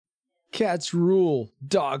cats rule,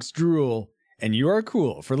 dogs drool, and you are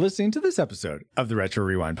cool for listening to this episode of the Retro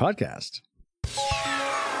Rewind podcast.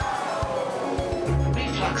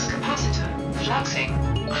 Reflux capacitor, fluxing,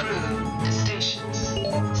 crew to stations,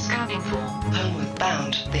 scanning for Homeward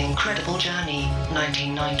Bound, The Incredible Journey,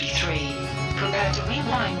 1993. Prepare to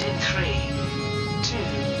rewind in 3, 2,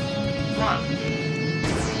 1.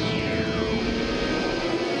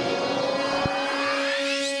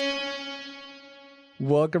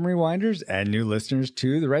 Welcome, Rewinders and new listeners,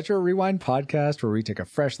 to the Retro Rewind podcast, where we take a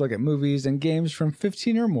fresh look at movies and games from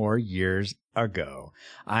 15 or more years ago.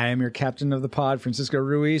 I am your captain of the pod, Francisco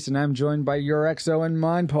Ruiz, and I'm joined by your XO and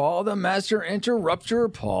mine, Paul, the master interrupter,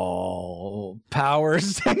 Paul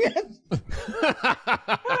Powers.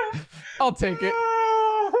 I'll take it.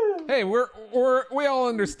 Hey, we all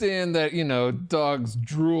understand that, you know, dogs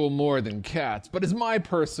drool more than cats, but it's my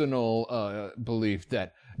personal belief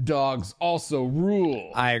that dogs also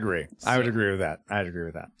rule. I agree. I would agree with that.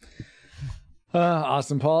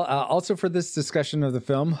 Awesome, Paul. Also, for this discussion of the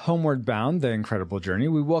film Homeward Bound, The Incredible Journey,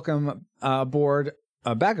 we welcome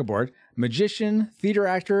back aboard magician, theater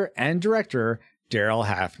actor, and director Daryl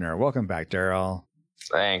Hafner. Welcome back, Daryl.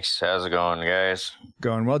 Thanks. How's it going, guys?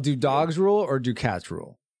 Going well. Do dogs rule or do cats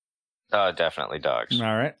rule? Definitely dogs.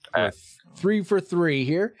 All right. With 3 for 3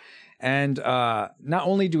 here. And not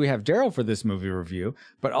only do we have Daryl for this movie review,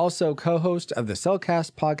 but also co-host of the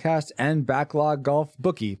Cellcast podcast and Backlog Golf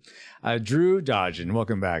Bookie, Drew Dodgen.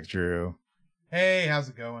 Welcome back, Drew. Hey, how's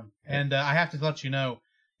it going? And I have to let you know,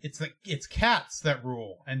 it's cats that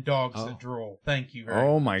rule and dogs that drool. Thank you very much.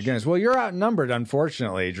 Oh my goodness. Well, you're outnumbered,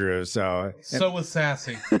 unfortunately, Drew. So was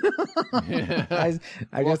Sassy. I guess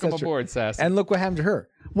Welcome aboard, Sassy. And look what happened to her.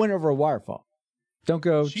 Went over a waterfall. Don't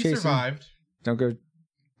go She chasing. survived. Don't go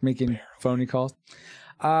making phony calls.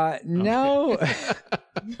 Now,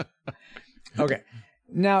 okay.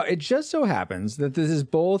 Now, it just so happens that this is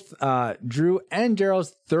both Drew and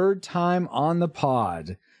Daryl's third time on the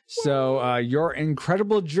pod. So your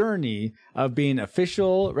incredible journey of being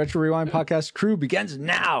official Retro Rewind podcast crew begins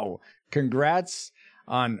now. Congrats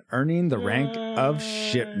on earning the rank of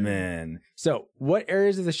shipman. So what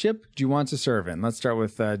areas of the ship do you want to serve in? Let's start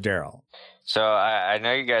with Daryl. So I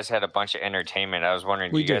know you guys had a bunch of entertainment. I was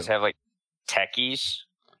wondering, do you guys have like techies?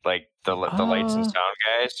 Like the lights and sound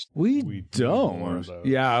guys? We don't.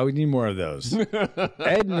 Yeah, we need more of those.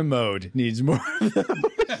 Edna Mode needs more of those.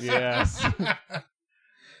 Yes.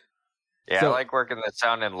 Yeah, I like working the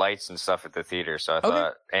sound and lights and stuff at the theater. So I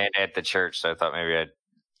thought, and at the church. So I thought maybe I'd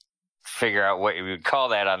figure out what you would call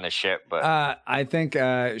that on the ship. But I think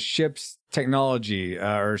ship's technology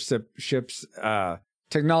or ship's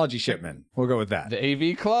technology shipment. We'll go with that.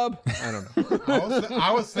 The AV club? I don't know.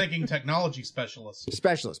 I was thinking technology specialist.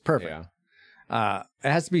 Specialist, perfect. Yeah. It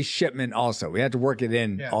has to be shipment also. We had to work it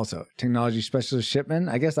in also. Technology specialist shipment.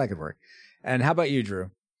 I guess that could work. And how about you,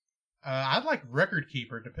 Drew? I'd like record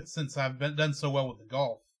keeper since I've done so well with the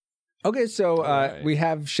golf. Okay, so we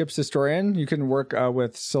have ship's historian. You can work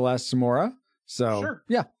with Celeste Zamora. So sure.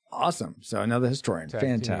 Yeah, awesome. So another historian. Tag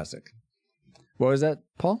Fantastic. Team. What was that,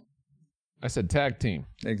 Paul? I said tag team.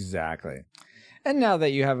 Exactly. And now that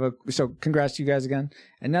you have so congrats to you guys again.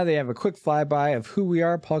 And now they have a quick flyby of who we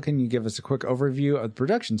are. Paul, can you give us a quick overview of the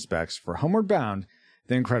production specs for Homeward Bound,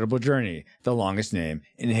 The Incredible Journey, the longest name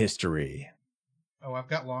in history? Oh, I've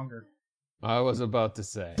got longer. I was about to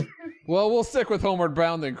say. Well, we'll stick with Homeward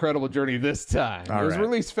Bound, The Incredible Journey this time. It was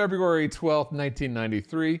released February 12th,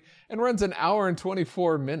 1993, and runs an hour and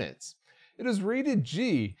 24 minutes. It is rated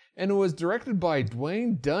G, and it was directed by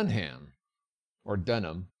Dwayne Dunham. Or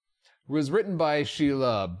Dunham. It was written by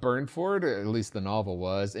Sheila Burnford, or at least the novel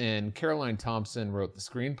was, and Caroline Thompson wrote the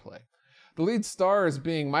screenplay. The lead stars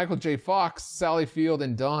being Michael J. Fox, Sally Field,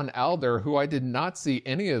 and Don Alder, who I did not see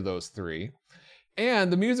any of those three.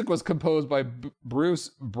 And the music was composed by Bruce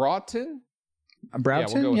Broughton.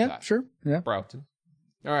 Broughton? We'll go with yeah, that. Sure. Yeah. Broughton.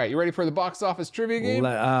 All right, you ready for the box office trivia game?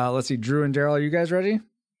 Let's see. Drew and Daryl, are you guys ready?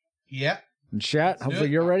 Yeah. And chat, hopefully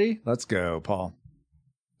you're ready. Let's go, Paul.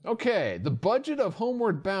 Okay, the budget of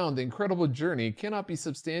Homeward Bound, The Incredible Journey cannot be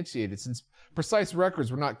substantiated since precise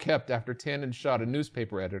records were not kept after Tannen shot a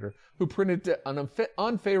newspaper editor who printed an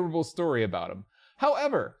unfavorable story about him.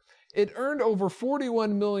 However, it earned over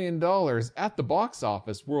 $41 million at the box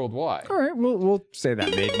office worldwide. All right, we'll say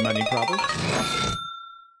that made money proper.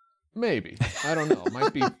 Maybe. I don't know. It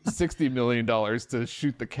might be $60 million to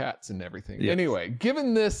shoot the cats and everything. Yes. Anyway,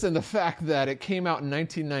 given this and the fact that it came out in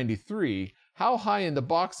 1993, how high in the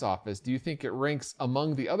box office do you think it ranks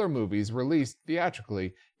among the other movies released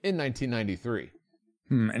theatrically in 1993?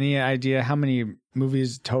 Any idea how many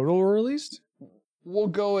movies total were released? We'll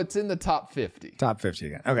go, it's in the top 50. Top 50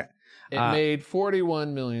 again. Okay. It made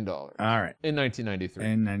 $41 million. All right. In 1993.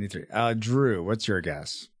 In 93. Drew, what's your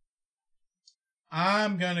guess?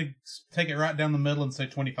 I'm going to take it right down the middle and say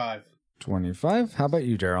 25. 25. How about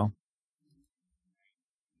you, Daryl?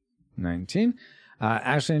 19.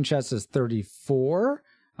 Ashley in chat says 34.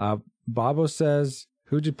 Bobo says,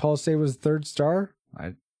 who did Paul say was the third star?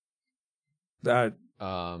 Don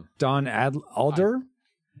Alder?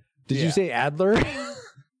 Did you say Adler?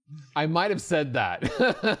 I might have said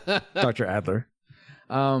that. Dr. Adler.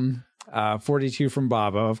 42 from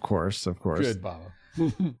Bobo, of course. Good, Bobo.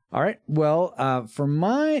 All right. Well, for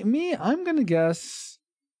me, I'm going to guess,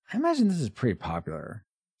 I imagine this is pretty popular.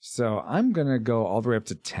 So I'm going to go all the way up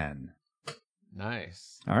to 10.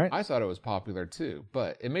 Nice. All right. I thought it was popular too,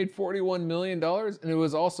 but it made $41 million and it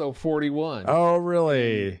was also 41. Oh,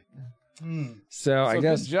 really? So I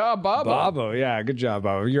guess good job, Bobo. Bobo, yeah, good job,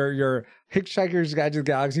 Bobo. Your Hitchhiker's Guide to the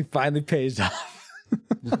Galaxy finally pays off.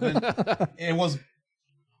 It was.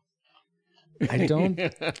 I don't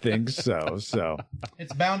think so. So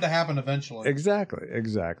it's bound to happen eventually. Exactly.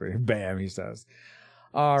 Bam, he says.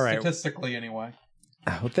 All right. Statistically, anyway.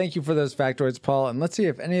 Well, thank you for those factoids, Paul. And let's see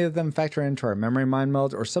if any of them factor into our memory mind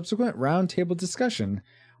meld or subsequent roundtable discussion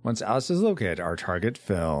once Alice has located our target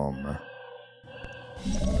film.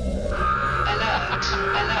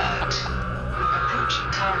 Alert.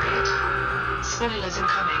 Approaching target. Spoilers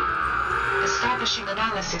incoming. Establishing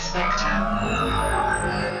analysis vector.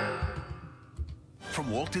 From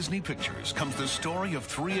Walt Disney Pictures comes the story of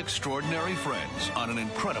three extraordinary friends on an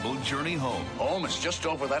incredible journey home. Home is just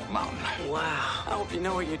over that mountain. Wow. I hope you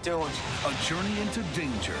know what you're doing. A journey into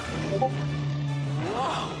danger.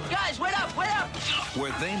 Whoa. Guys, wait up!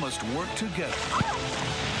 Where they must work together.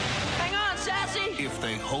 Hang on, Sassy! If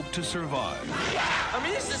they hope to survive. I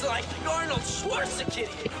mean, this is like Arnold Schwarzenegger.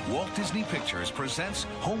 Walt Disney Pictures presents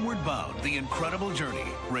Homeward Bound, The Incredible Journey.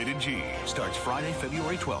 Rated G. Starts Friday,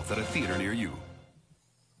 February 12th at a theater near you.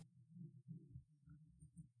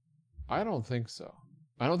 I don't think so.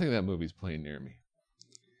 I don't think that movie's playing near me.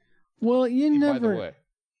 Well, By the way,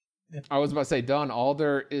 I was about to say Don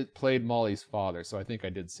Alder played Molly's father, so I think I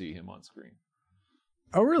did see him on screen.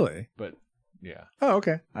 Oh, really? But yeah. Oh,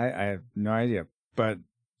 okay. I have no idea, but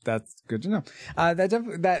that's good to know.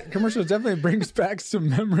 That commercial definitely brings back some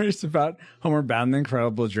memories about Homeward Bound, The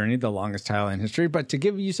Incredible Journey, the longest title in history. But to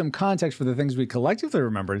give you some context for the things we collectively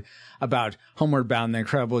remembered about Homeward Bound, The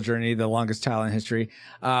Incredible Journey, the longest title in history,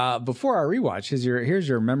 before our rewatch, here's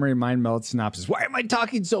your memory mind meld synopsis. Why am I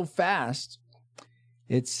talking so fast?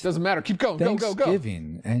 Doesn't matter. Keep going. Go.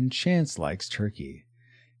 Thanksgiving, and Chance likes turkey.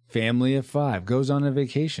 Family of 5 goes on a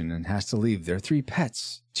vacation and has to leave their 3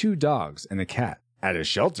 pets, 2 dogs, and a cat at a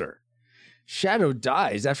shelter. Shadow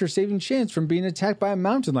dies after saving Chance from being attacked by a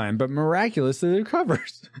mountain lion, but miraculously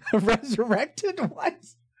recovers. Resurrected? What?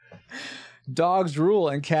 Dogs rule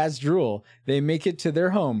and cats drool. They make it to their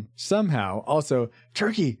home somehow. Also,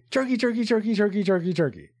 turkey.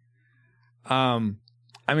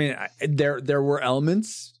 I mean, there were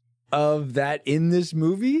elements of that in this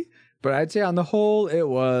movie, but I'd say on the whole, it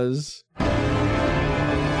was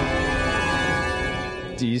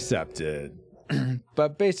decepted.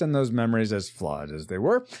 But based on those memories, as flawed as they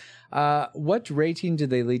were, what rating did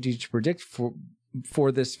they lead you to predict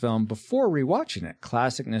for this film before rewatching it?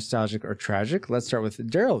 Classic, nostalgic, or tragic? Let's start with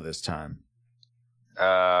Daryl this time.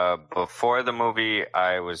 Before the movie,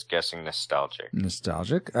 I was guessing nostalgic.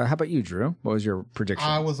 Nostalgic. How about you, Drew? What was your prediction?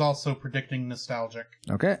 I was also predicting nostalgic.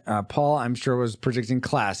 Okay. Paul, I'm sure, was predicting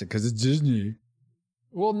classic because it's Disney.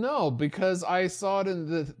 Well, no, because I saw it in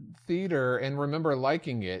the theater and remember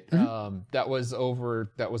liking it. Mm-hmm. That was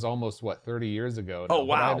almost, 30 years ago now, Oh,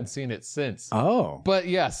 wow. But I haven't seen it since. Oh. But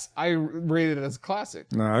yes, I rated it as classic.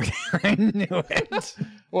 Okay. I knew it.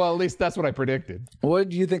 Well, at least that's what I predicted. What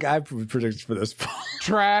do you think I predicted for this, Paul?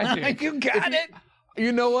 Tragic. You got it.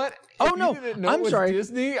 You know what? Oh, If no. you didn't know I'm it was sorry.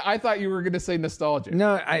 Disney, I thought you were going to say nostalgic.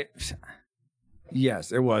 No,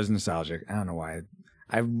 yes, it was nostalgic. I don't know why.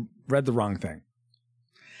 I read the wrong thing.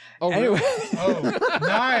 Oh, Anyway. really? Oh,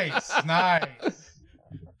 nice.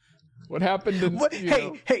 What happened in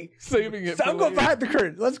Hey, saving it? I'm going behind the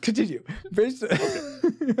curtain. Let's continue.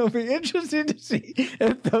 It'll be interesting to see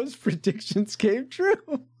if those predictions came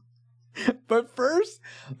true. But first,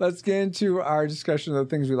 let's get into our discussion of the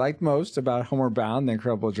things we liked most about Homeward Bound, The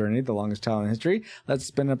Incredible Journey, the longest title in history. Let's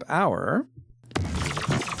spin up our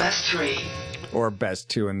Best 3. or best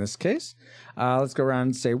 2 in this case. Let's go around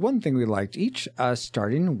and say one thing we liked each,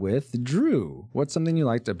 starting with Drew. What's something you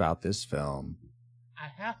liked about this film? I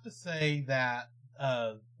have to say that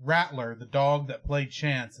Rattler, the dog that played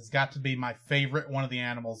Chance, has got to be my favorite one of the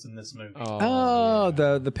animals in this movie.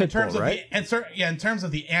 The pit bull, right? In terms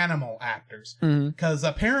of the animal actors, because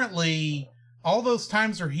apparently all those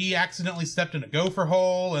times where he accidentally stepped in a gopher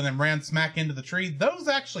hole and then ran smack into the tree, those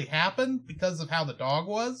actually happened because of how the dog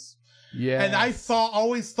was. Yeah, and I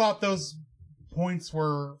always thought those points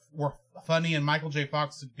were funny, and Michael J.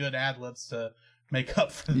 Fox did good ad libs to make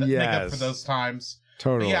up for those times.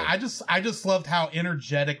 Totally. Yeah, I just loved how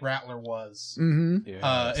energetic Rattler was in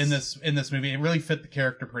this movie. It really fit the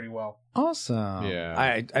character pretty well. Awesome. Yeah,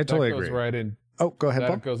 I totally agree. Right in. Oh, go ahead.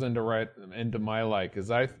 That goes into my like,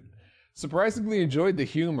 because I surprisingly enjoyed the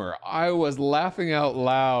humor. I was laughing out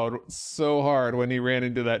loud so hard when he ran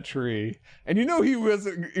into that tree, and he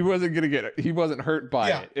wasn't hurt by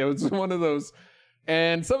it. It was one of those.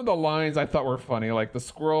 And some of the lines I thought were funny, like the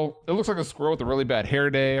squirrel. It looks like a squirrel with a really bad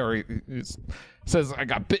hair day, or he says, "I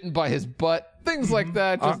got bitten by his butt." Things like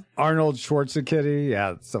that. Just, Arnold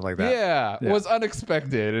Schwarzenegger, stuff like that. Yeah, was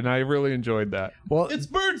unexpected, and I really enjoyed that. Well, it's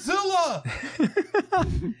Birdzilla.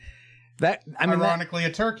 Ironically,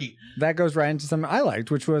 a turkey. That goes right into something I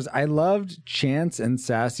liked, which was I loved Chance and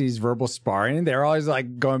Sassy's verbal sparring. They're always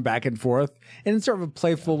like going back and forth in sort of a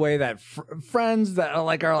playful way that friends that are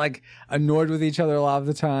like annoyed with each other a lot of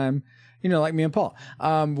the time, like me and Paul,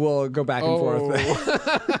 will go back and forth.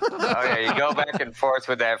 Oh yeah, you go back and forth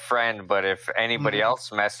with that friend, but if anybody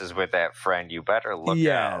else messes with that friend, you better look out.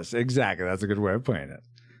 Yes, exactly. That's a good way of putting it.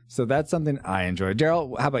 So that's something I enjoyed.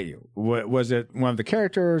 Daryl, how about you? Was it one of the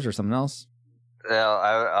characters or something else? Well,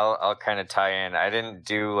 I'll kind of tie in. I didn't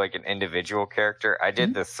do like an individual character. I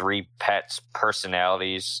did the three pets'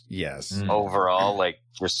 personalities. Yes. Overall, like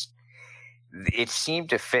just it seemed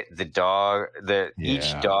to fit the dog.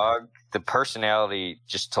 Each dog, the personality,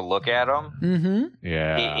 just to look at them. Mm-hmm.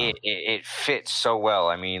 Yeah. It fits so well.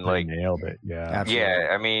 I mean, like nailed it. Yeah. Absolutely. Yeah.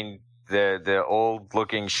 I mean. The old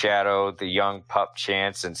looking Shadow, the young pup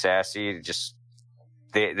Chance and Sassy, just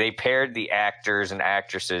they paired the actors and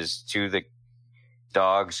actresses to the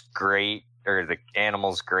dogs great, or the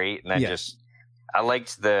animals great, and then I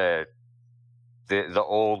liked the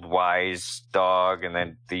old wise dog, and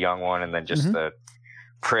then the young one, and then just the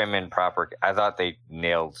prim and proper. I thought they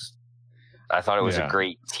nailed. I thought it was a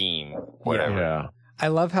great team. Whatever. Yeah. I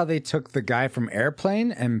love how they took the guy from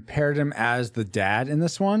Airplane and paired him as the dad in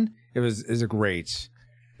this one. It was a great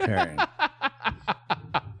pairing.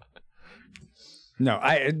 No,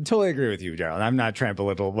 I totally agree with you, Gerald. I'm not trying to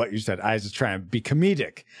belittle what you said. I was just trying to be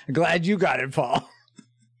comedic. I'm glad you got it, Paul.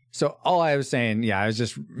 So all I was saying, I was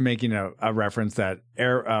just making a reference that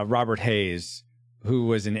Robert Hayes, who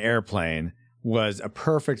was in Airplane, was a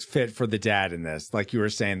perfect fit for the dad in this. Like you were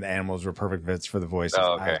saying, the animals were perfect fits for the voices.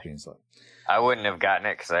 Oh, okay. I wouldn't have gotten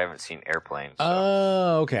it because I haven't seen Airplane. So.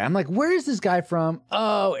 Oh, okay. I'm like, where is this guy from?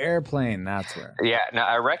 Oh, Airplane. That's where. Yeah. Now,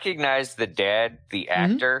 I recognize the dad, the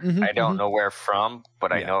actor. I don't know where from,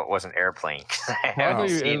 but I know it wasn't Airplane because I haven't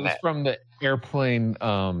seen that. It was from the Airplane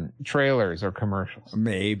trailers or commercials.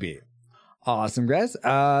 Maybe. Awesome, guys.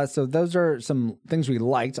 So those are some things we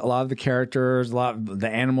liked. A lot of the characters, a lot of the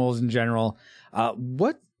animals in general.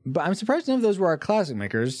 But I'm surprised none of those were our classic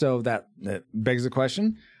makers. So that begs the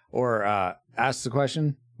question. Or asks the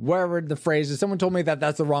question, wherever the phrase is. Someone told me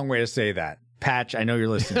that's the wrong way to say that. Patch, I know you're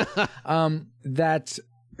listening. That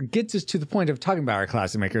gets us to the point of talking about our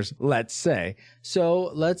classic makers, let's say.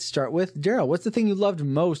 So let's start with Daryl. What's the thing you loved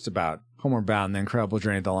most about Homeward Bound, the incredible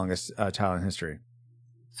journey of the longest title in history?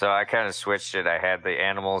 So I kind of switched it. I had the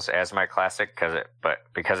animals as my classic because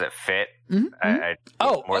it fit. I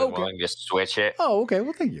more than willing to switch it. Oh, okay.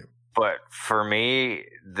 Well, thank you. But for me,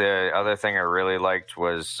 the other thing I really liked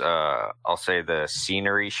was, I'll say the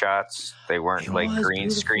scenery shots. They weren't green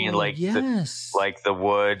screen, like the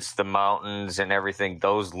woods, the mountains, and everything.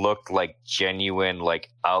 Those looked like genuine,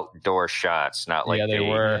 like outdoor shots, not like they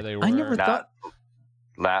were. I never thought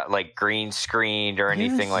like green screened or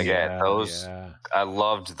anything like that. Those I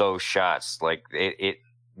loved those shots. Like it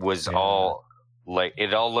was all. Like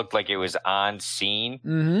it all looked like it was on scene,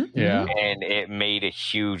 and it made a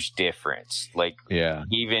huge difference. Like,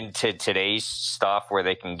 even to today's stuff where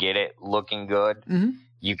they can get it looking good,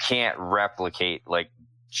 you can't replicate like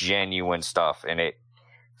genuine stuff. And it,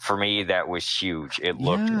 for me, that was huge. It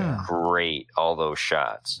looked great. All those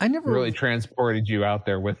shots. I never really transported you out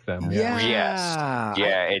there with them. Yes,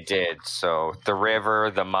 it did. So the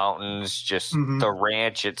river, the mountains, just the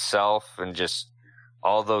ranch itself, and just.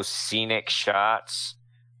 All those scenic shots,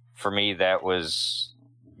 for me, that was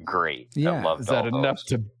great. Yeah. I loved Is that enough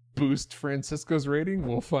to boost Francisco's rating?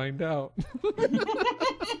 We'll find out.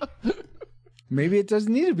 Maybe it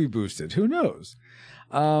doesn't need to be boosted. Who knows?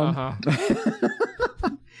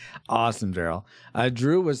 Awesome, Daryl.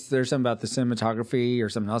 Drew, was there something about the cinematography or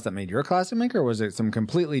something else that made your classic maker, or was it some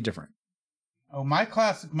completely different? Oh, my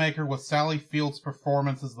classic maker was Sally Field's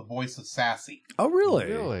performance as the voice of Sassy. Oh, really?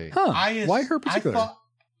 Really? Huh. Why her particular? I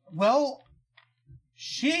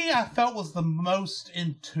felt was the most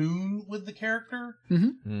in tune with the character.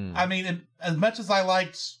 Mm-hmm. I mean, as much as I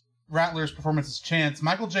liked Rattler's performance as Chance,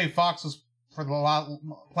 Michael J. Fox was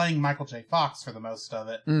playing Michael J. Fox for the most of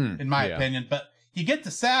it, in my opinion. But you get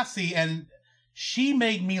to Sassy, and she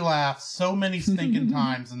made me laugh so many stinking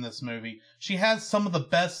times in this movie. She has some of the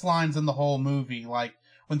best lines in the whole movie, like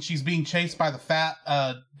when she's being chased by the fat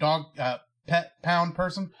dog pet pound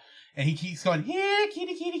person, and he keeps going, "Here,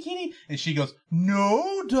 kitty, kitty, kitty," and she goes,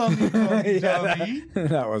 "No, dummy, dummy, dummy."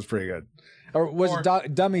 That was pretty good. Or was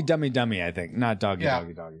it dummy, dummy, dummy, I think. Not doggy,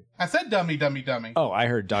 doggy, doggy. I said dummy, dummy, dummy. Oh, I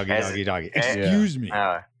heard doggy, doggy, doggy. Excuse me.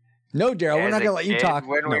 No, Daryl, we're not going to let you talk.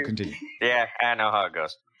 No, continue. Yeah, I know how it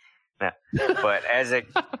goes. Yeah. But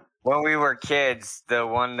when we were kids, the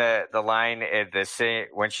line at the same,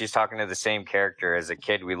 when she's talking to the same character as a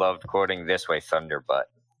kid, we loved quoting "This way, Thunderbutt."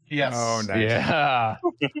 Yes. Oh, nice. Yeah.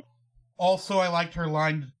 Also, I liked her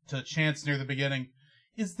line to Chance near the beginning.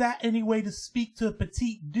 "Is that any way to speak to a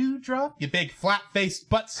petite dewdrop, you big flat-faced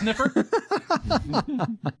butt sniffer?"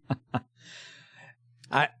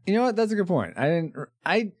 You know what? That's a good point.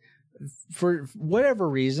 For whatever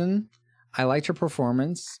reason, I liked her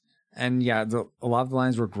performance, and yeah, a lot of the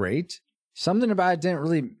lines were great. Something about it didn't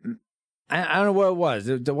really. I don't know what it was.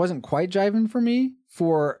 It wasn't quite jiving for me.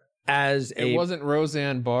 It wasn't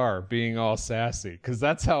Roseanne Barr being all sassy, because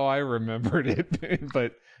that's how I remembered it,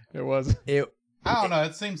 but it wasn't. I don't know.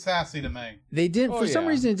 It seemed sassy to me. They didn't, for some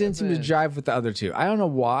reason, it didn't seem to jive with the other two. I don't know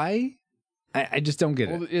why. I just don't get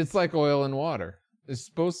it. It's like oil and water. It's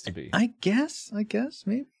supposed to be. I guess,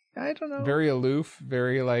 maybe. I don't know. Very aloof,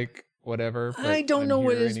 very like whatever. I don't know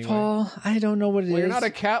what it is, Paul. I don't know what it is. You're not a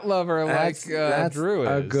cat lover like Drew is.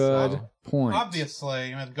 A good point.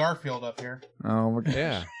 Obviously, with Garfield up here. Oh,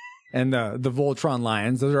 yeah. And the Voltron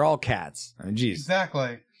lions, those are all cats. I mean, geez.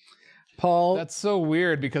 Exactly. Paul. That's so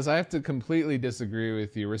weird, because I have to completely disagree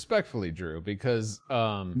with you respectfully, Drew, because the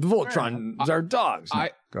Voltrons are dogs.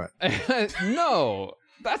 Go ahead. No,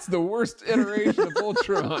 that's the worst iteration of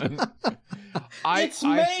Voltron. It's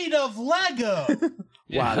made of Lego.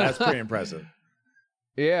 Wow, that's pretty impressive.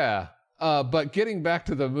 Yeah. But getting back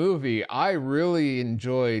to the movie, I really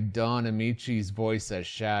enjoyed Don Amici's voice as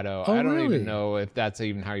Shadow. Oh, I don't really? even know if that's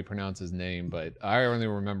even how you pronounce his name, but I only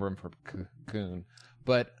remember him from Cocoon.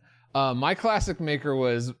 But my classic maker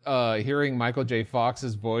was hearing Michael J.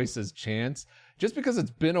 Fox's voice as Chance, just because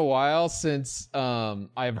it's been a while since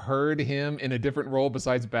I've heard him in a different role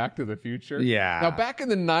besides Back to the Future. Yeah. Now, back in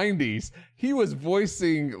the 90s, he was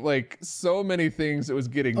voicing like so many things that was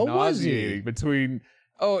getting nauseating between...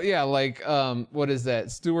 Oh, yeah, like, what is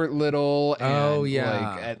that? Stuart Little and,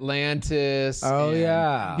 like, Atlantis. Oh,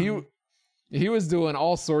 yeah. He was doing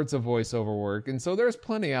all sorts of voiceover work, and so there's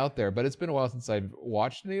plenty out there, but it's been a while since I've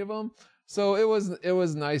watched any of them. So it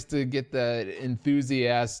was nice to get that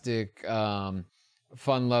enthusiastic,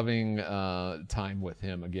 fun-loving time with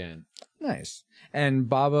him again. Nice. And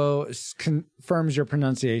Bobo confirms your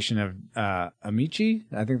pronunciation of Amici.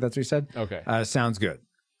 I think that's what he said. Okay. Sounds good.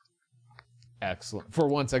 Excellent. For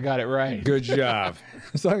once, I got it right. Good job.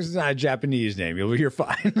 As long as it's not a Japanese name, you're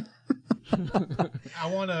fine.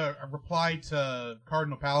 I want to reply to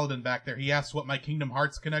Cardinal Paladin back there. He asked what my Kingdom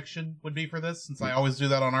Hearts connection would be for this, since I always do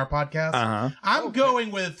that on our podcast. Uh-huh. I'm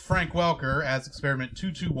going with Frank Welker as Experiment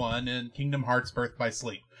 221 in Kingdom Hearts Birth by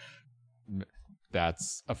Sleep.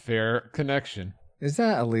 That's a fair connection. Is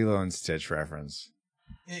that a Lilo and Stitch reference?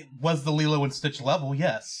 It was the Lilo and Stitch level,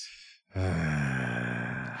 yes.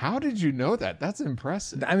 How did you know that? That's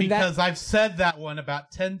impressive. I mean, because I've said that one about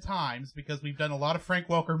 10 times, because we've done a lot of Frank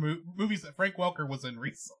Welker movies that Frank Welker was in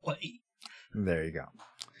recently. There you go.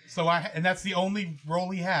 So and that's the only role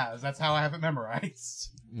he has. That's how I have it memorized.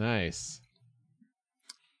 Nice.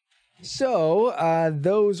 So,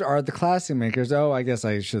 those are the classic makers. Oh, I guess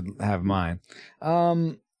I should have mine.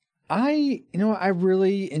 I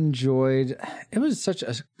really enjoyed, it was such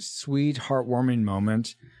a sweet, heartwarming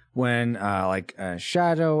moment when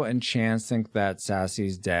Shadow and Chance think that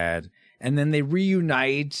Sassy's dead, and then they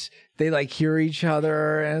reunite. They hear each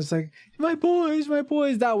other, and it's like, my boys.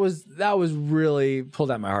 That was really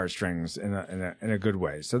pulled at my heartstrings in a good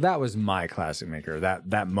way. So that was my classic maker.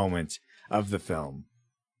 That moment of the film.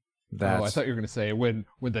 I thought you were going to say when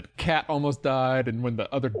the cat almost died and when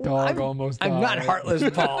the other dog almost died. I'm not heartless,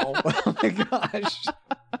 Paul. Oh my gosh.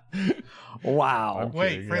 Wow.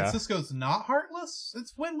 Wait, Francisco's not heartless?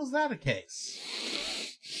 When was that a case?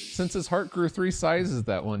 since his heart grew 3 sizes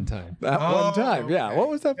that one time. One time, yeah. Okay. What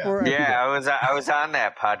was that for? Yeah, I was on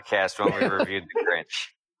that podcast when we reviewed The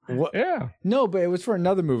Grinch. What? Yeah. No, but it was for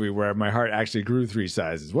another movie where my heart actually grew 3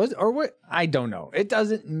 sizes. Was or what? I don't know. It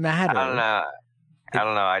doesn't matter. I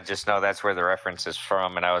don't know. I just know that's where the reference is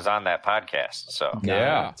from, and I was on that podcast. So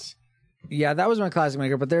Yeah. Yeah, that was my classic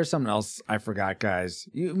maker, but there's something else I forgot, guys.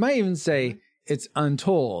 You might even say it's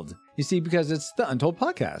Untold. You see, because it's the Untold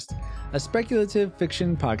Podcast, a speculative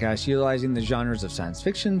fiction podcast utilizing the genres of science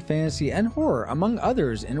fiction, fantasy, and horror, among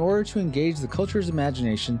others, in order to engage the culture's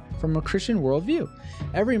imagination from a Christian worldview.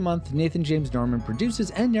 Every month, Nathan James Norman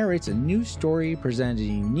produces and narrates a new story presented in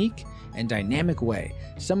a unique and dynamic way.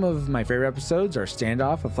 Some of my favorite episodes are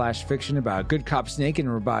Standoff, a flash fiction about a good cop snake in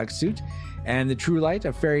a robotic suit, and The True Light,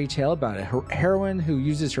 a fairy tale about a heroine who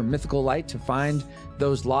uses her mythical light to find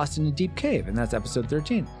those lost in a deep cave, and that's episode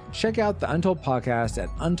 13. Check out the Untold Podcast at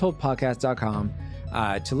untoldpodcast.com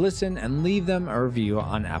to listen and leave them a review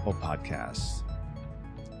on Apple Podcasts.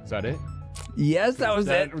 Is that it? Yes, that was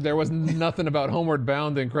it. There was nothing about Homeward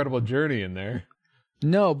Bound, The Incredible Journey in there.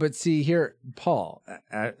 No, but see here, Paul,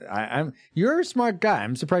 you're a smart guy.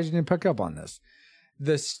 I'm surprised you didn't pick up on this.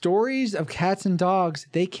 The stories of cats and dogs,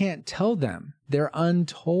 they can't tell them. They're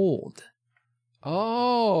untold.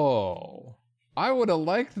 Oh, I would have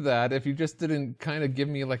liked that if you just didn't kind of give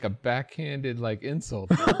me like a backhanded like insult.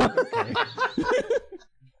 Okay.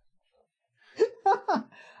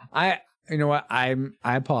 You know what? I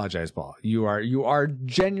apologize, Paul. You are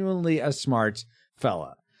genuinely a smart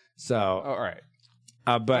fella. So, All right.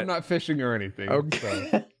 but I'm not fishing or anything. okay.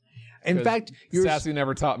 So, In fact, Sassy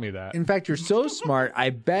never taught me that. In fact, you're so smart. I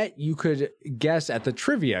bet you could guess at the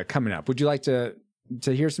trivia coming up. Would you like to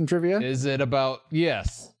hear some trivia? Is it about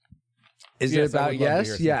yes? Is Yes, it about I would love to hear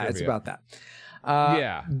yes? some Yeah, trivia. it's about that.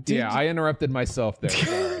 I interrupted myself there.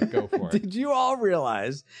 Sorry, go for it. Did you all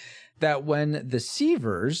realize that when the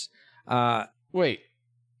Sievers, Wait,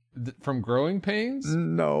 from Growing Pains?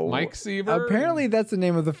 no, Mike Seaver? Apparently, that's the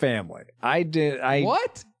name of the family.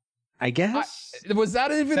 What? I guess. Was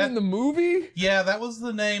that even in the movie? Yeah, that was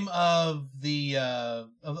the name of the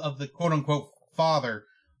of the quote unquote father.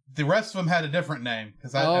 The rest of them had a different name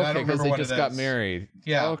because I don't remember they what just it got is. married.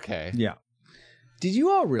 Yeah. Okay. Yeah. Did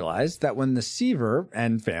you all realize that when the Seaver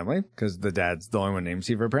and family, because the dad's the only one named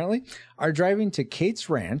Seaver apparently, are driving to Kate's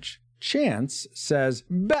ranch, Chance says,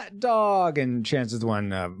 "Bat dog," and Chance is the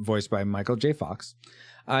one voiced by Michael J. Fox.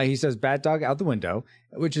 He says "bat dog" out the window,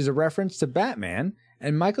 which is a reference to Batman.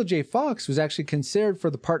 And Michael J. Fox was actually considered for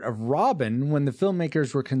the part of Robin when the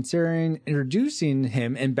filmmakers were considering introducing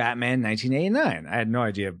him in Batman 1989. I had no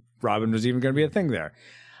idea Robin was even going to be a thing there.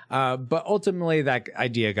 But ultimately, that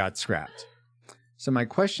idea got scrapped. So my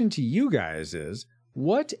question to you guys is,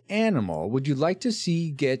 what animal would you like to see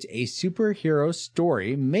get a superhero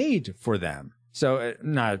story made for them? So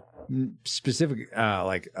not specific,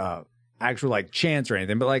 actual like Chance or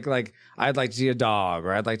anything, but like I'd like to see a dog,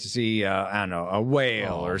 or I'd like to see I don't know, a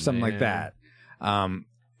whale or something like that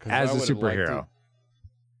as a superhero.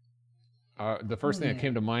 The first thing that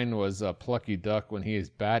came to mind was Plucky Duck when he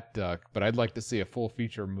is Bat Duck, but I'd like to see a full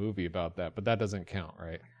feature movie about that, but that doesn't count,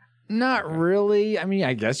 right? Not really. I mean,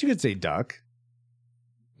 I guess you could say duck.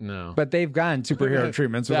 No. But they've gotten superhero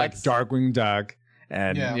treatments with like Darkwing Duck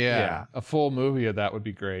and yeah. A full movie of that would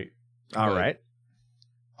be great. All right.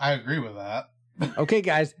 I agree with that. Okay,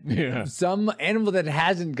 guys. Yeah. Some animal that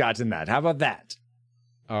hasn't gotten that. How about that?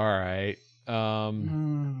 All right.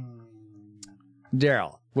 Daryl,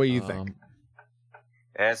 what do you think?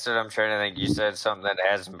 That's what I'm trying to think. You said something that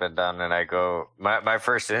hasn't been done, and I go, my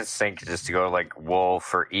first instinct is to go like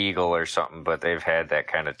wolf or eagle or something, but they've had that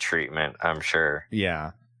kind of treatment, I'm sure.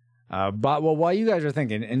 Yeah. But while you guys are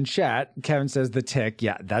thinking, in chat, Kevin says the tick.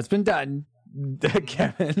 Yeah, that's been done.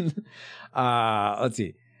 Kevin. Let's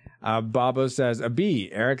see. Bobo says a bee.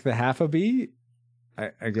 Eric the half a bee.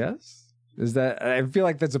 I guess is that. I feel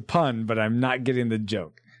like that's a pun, but I'm not getting the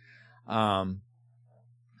joke.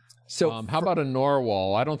 So how about a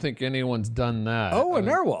narwhal? I don't think anyone's done that. Oh, a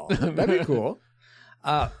narwhal. That'd be cool.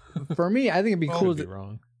 For me, I think it'd be cool. Be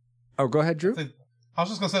wrong. Oh, go ahead, Drew. I was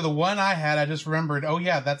just gonna say the one I had. I just remembered. Oh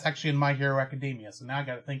yeah, that's actually in My Hero Academia. So now I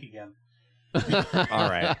got to think again. All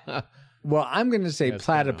right. Well, I'm going to say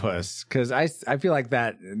platypus because I feel like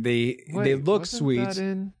that they look sweet,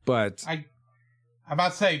 but I'm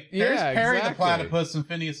about to say there's Perry the Platypus and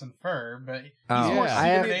Phineas and Ferb, but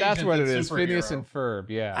that's what it is. Phineas and Ferb.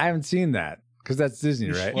 Yeah, I haven't seen that because that's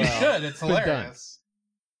Disney, right? You should. It's hilarious.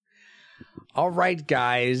 All right,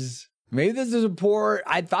 guys. Maybe this is a poor.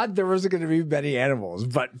 I thought there wasn't going to be many animals,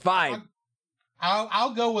 but fine.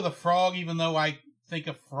 I'll go with a frog, even though I think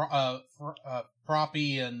a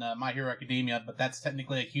Proppy and My Hero Academia, but that's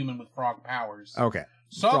technically a human with frog powers. Okay.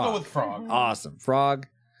 So I'll go with frog. Awesome. Frog.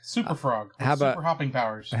 Super frog. Super hopping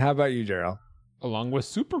powers. How about you, Daryl? Along with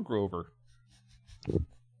Super Grover.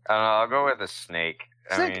 I'll go with a snake.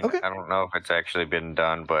 Snake, I mean, okay. I don't know if it's actually been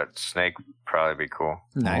done, but snake would probably be cool.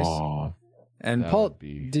 Nice. Aww, and Paul,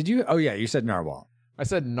 did you? Oh, yeah, you said narwhal. I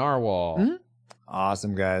said narwhal. Mm-hmm.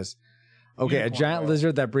 Awesome, guys. Okay, a giant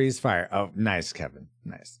lizard that breathes fire. Oh, nice, Kevin.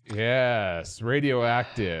 Nice. Yes,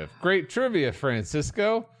 radioactive. Great trivia,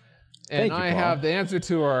 Francisco. And Thank you, Paul. have the answer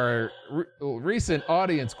to our recent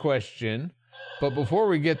audience question. But before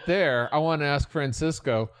we get there, I want to ask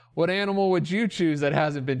Francisco, what animal would you choose that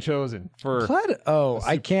hasn't been chosen for?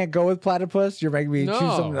 I can't go with platypus. You're making me choose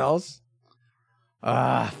something else.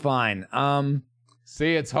 Fine.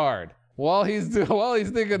 See, it's hard. While he's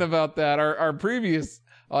thinking about that, our previous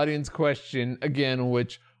audience question again,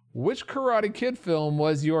 which Karate Kid film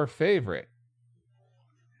was your favorite?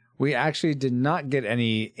 We actually did not get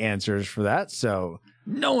any answers for that, so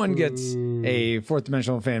no one gets a Fourth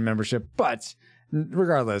Dimensional fan membership. But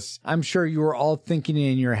regardless, I'm sure you were all thinking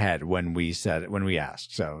in your head when we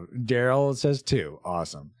asked. So Daryl says 2.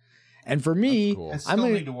 Awesome. And for me, cool. I still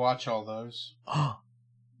need to watch all those.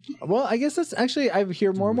 Well, I guess that's actually, I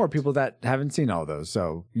hear more and more people that haven't seen all those.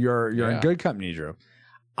 So you're in good company, Drew.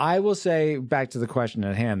 I will say, back to the question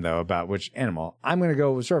at hand, though, about which animal, I'm going to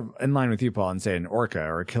go sort of in line with you, Paul, and say an orca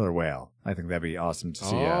or a killer whale. I think that'd be awesome to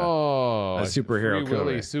see a superhero Free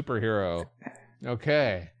Willy superhero.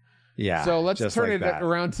 Okay. Yeah. So let's turn it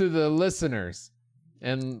around to the listeners,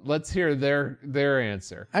 and let's hear their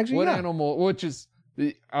answer. Actually, what animal, which is,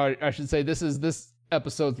 I should say, this is this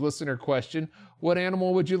episode's listener question. What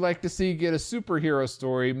animal would you like to see get a superhero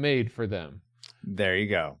story made for them? There you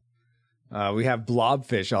go. We have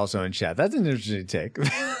blobfish also in chat. That's an interesting take.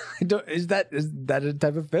 Is that a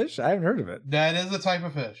type of fish? I haven't heard of it. That is a type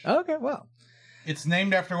of fish. Okay, well. It's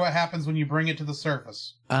named after what happens when you bring it to the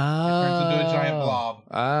surface. It turns into a giant blob.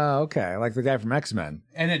 Okay. Like the guy from X-Men.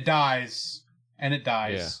 And it dies.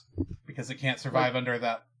 Because it can't survive under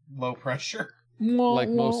that low pressure. Like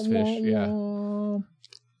most fish, yeah.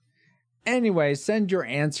 Anyway, send your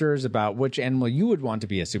answers about which animal you would want to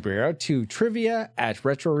be a superhero to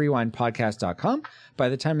trivia@retrorewindpodcast.com by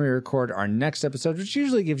the time we record our next episode, which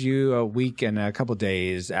usually gives you a week and a couple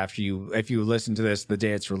days after if you listen to this the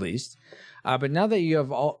day it's released. But now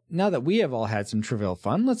that we have all had some trivial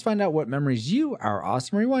fun, let's find out what memories you, our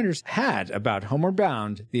awesome rewinders, had about Homeward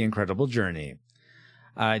Bound: The Incredible Journey.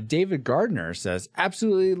 David Gardner says he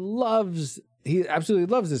absolutely loves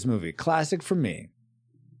this movie. Classic for me.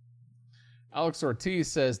 Alex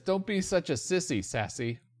Ortiz says, don't be such a sissy,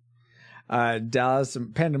 Sassy. Dallas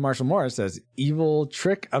Panda Marshall Morris says, evil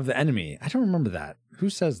trick of the enemy. I don't remember that. Who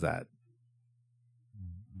says that?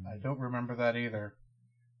 I don't remember that either.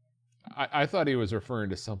 I thought he was referring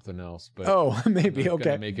to something else, but maybe. Okay.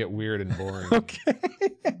 Gonna make it weird and boring. Okay.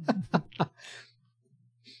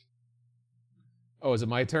 Oh, is it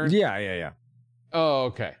my turn? Yeah. Oh,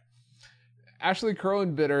 okay. Ashley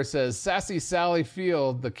Crowenbitter says, Sassy Sally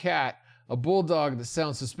Field, the cat, a bulldog that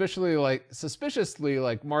sounds suspiciously like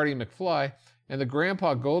Marty McFly, and the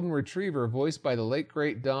grandpa golden retriever voiced by the late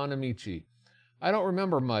great Don Amici. I don't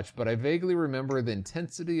remember much, but I vaguely remember the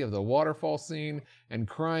intensity of the waterfall scene and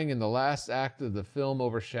crying in the last act of the film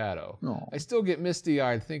over Shadow. Aww. I still get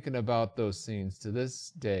misty-eyed thinking about those scenes to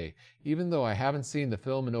this day, even though I haven't seen the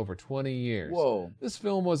film in over 20 years. Whoa. This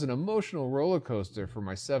film was an emotional roller coaster for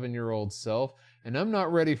my 7-year-old self, and I'm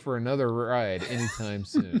not ready for another ride anytime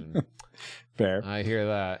soon. Fair. I hear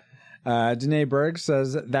that. Danae Berg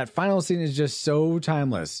says that final scene is just so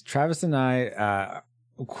timeless. Travis and I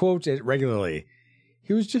quote it regularly.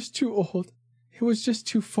 He was just too old. He was just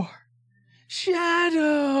too far.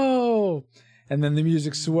 Shadow! And then the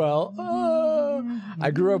music swell. Oh.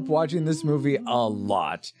 I grew up watching this movie a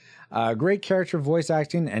lot. Great character voice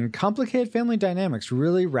acting and complicated family dynamics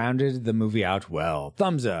really rounded the movie out well.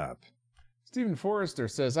 Thumbs up. Stephen Forrester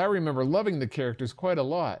says, I remember loving the characters quite a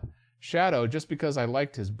lot. Shadow, just because I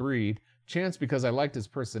liked his breed. Chance, because I liked his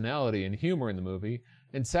personality and humor in the movie.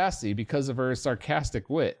 And Sassy, because of her sarcastic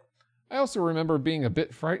wit. I also remember being a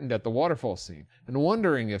bit frightened at the waterfall scene and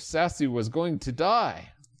wondering if Sassy was going to die.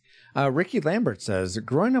 Ricky Lambert says,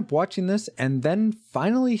 growing up watching this and then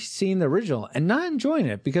finally seeing the original and not enjoying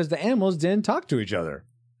it because the animals didn't talk to each other.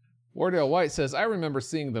 Wardale White says, I remember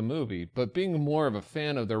seeing the movie, but being more of a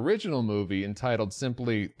fan of the original movie entitled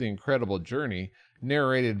simply The Incredible Journey,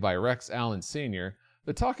 narrated by Rex Allen Sr.,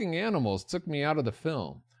 the talking animals took me out of the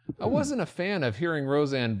film. I wasn't a fan of hearing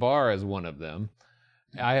Roseanne Barr as one of them.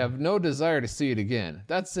 I have no desire to see it again.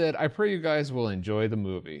 That said, I pray you guys will enjoy the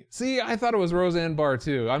movie. See, I thought it was Roseanne Barr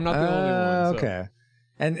too. I'm not the only one. So. Okay.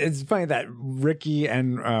 And it's funny that Ricky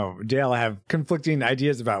and Dale have conflicting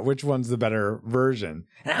ideas about which one's the better version.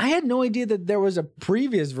 And I had no idea that there was a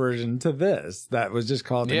previous version to this that was just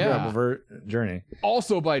called The Incredible Journey.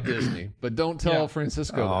 Also by Disney, but don't tell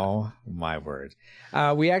Francisco that. Oh, my word.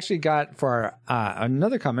 We actually got, for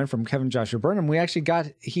another comment from Kevin Joshua Burnham,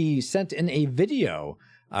 he sent in a video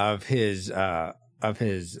of his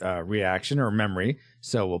reaction or memory.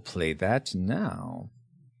 So we'll play that now.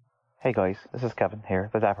 Hey guys, this is Kevin here,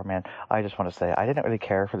 the Dapper Man. I just want to say I didn't really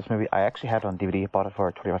care for this movie. I actually had it on DVD, bought it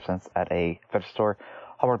for 25 cents at a thrift store.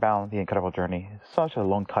 Homeward Bound, The Incredible Journey. Such a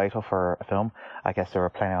long title for a film. I guess they were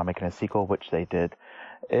planning on making a sequel, which they did.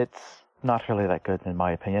 It's not really that good in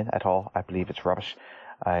my opinion at all. I believe it's rubbish.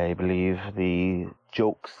 I believe the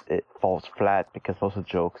jokes, it falls flat because most of the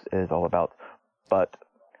jokes is all about butt,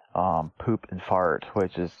 poop, and fart,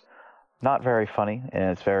 which is not very funny and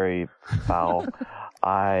it's very foul.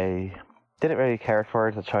 I didn't really care for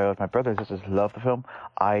it as a child. My brothers just loved the film.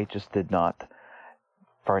 I just did not.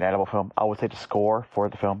 For an animal film, I would say the score for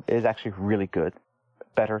the film is actually really good.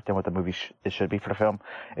 Better than what the movie it should be for the film.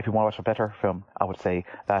 If you want to watch a better film, I would say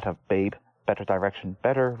that of Babe. Better direction,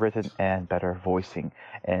 better written, and better voicing,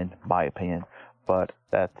 in my opinion. But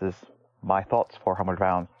that is my thoughts for Homeward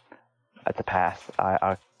Bound. It's a pass.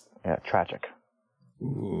 Tragic.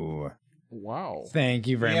 Ooh. Wow. Thank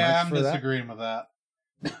you very much for that. Yeah, I'm disagreeing with that.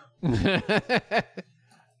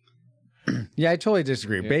 Yeah, I totally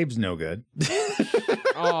disagree. Babe's no good.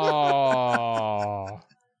 Oh,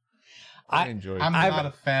 I enjoy it. I'm not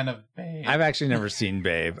a fan of Babe. I've actually never seen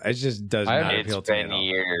Babe. It just does not appeal to me at all. It's been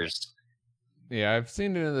years. Yeah, I've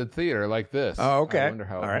seen it in the theater like this. Oh, okay. I wonder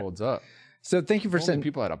how it holds up. So thank you for sending.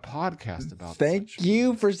 People had a podcast about. Thank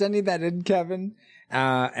you for sending that in, Kevin.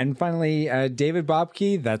 And finally, David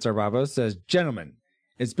Bobke, that's our Bobo, says, "Gentlemen,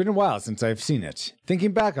 it's been a while since I've seen it.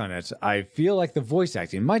 Thinking back on it, I feel like the voice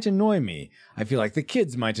acting might annoy me. I feel like the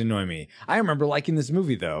kids might annoy me. I remember liking this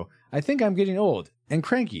movie, though. I think I'm getting old and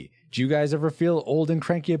cranky. Do you guys ever feel old and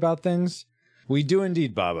cranky about things?" We do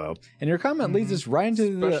indeed, Bobo. And your comment leads us right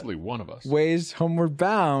into especially one of us ways Homeward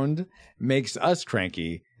Bound makes us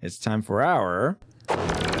cranky. It's time for our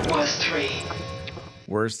worst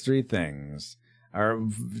three things. Our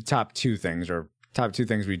top two things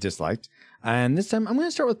we disliked. And this time I'm going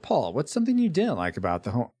to start with Paul. What's something you didn't like about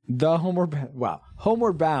Homeward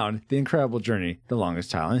Bound, The Incredible Journey, the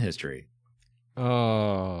longest title in history?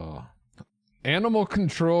 Animal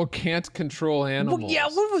control can't control animals. Well, yeah,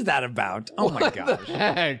 what was that about? Oh my gosh. What the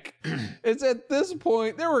heck? It's at this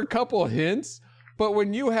point, there were a couple hints, but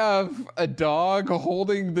when you have a dog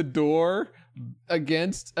holding the door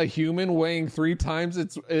against a human weighing 3 times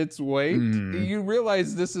its weight, you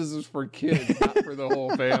realize this is for kids, not for the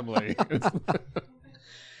whole family.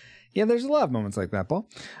 Yeah, there's a lot of moments like that, Paul.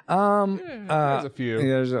 There's a few.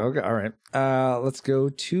 Okay, all right. Let's go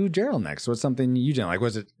to Gerald next. What's something you didn't like?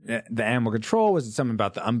 Was it the animal control? Was it something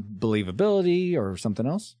about the unbelievability or something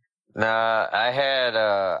else? Nah,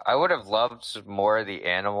 I would have loved more of the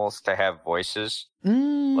animals to have voices.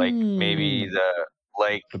 Like maybe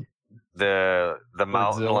the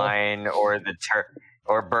mountain lion or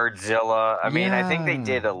or Birdzilla. I mean, I think they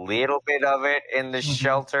did a little bit of it in the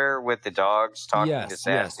shelter with the dogs talking to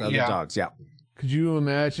Sassy. Yes, the dogs, yeah. Could you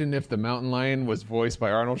imagine if the mountain lion was voiced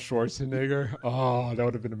by Arnold Schwarzenegger? Oh, that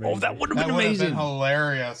would have been amazing. Oh, that would have been amazing. That would have been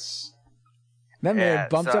hilarious. That may have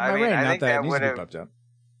bumped up my brain. Not that it needs to be bumped up.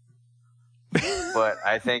 But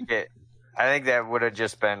I think that would have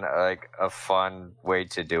just been like a fun way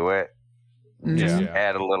to do it. Just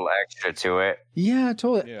add a little extra to it. Yeah,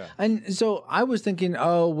 totally. Yeah. And so I was thinking,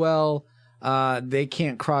 they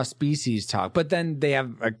can't cross species talk, but then they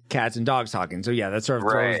have cats and dogs talking. So yeah, that sort of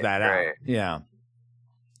throws that out. Yeah.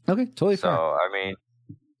 Okay, totally fair. So I mean,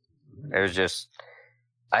 it was just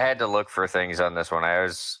I had to look for things on this one. I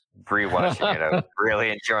was rewatching it. I was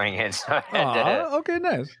really enjoying it. So okay,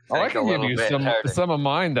 nice. I can give you some of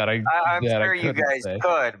mine that I'm sure you guys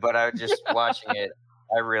could, but I was just watching it.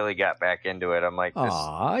 I really got back into it. I'm like,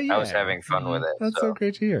 I was having fun with it. That's so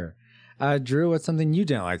great to hear. Drew, what's something you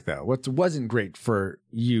didn't like, though? What wasn't great for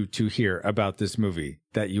you to hear about this movie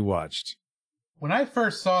that you watched? When I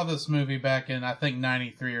first saw this movie back in, I think,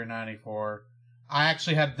 93 or 94, I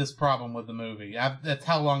actually had this problem with the movie. That's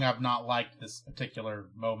how long I've not liked this particular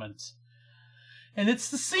moment. And it's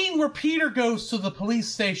the scene where Peter goes to the police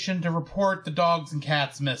station to report the dogs and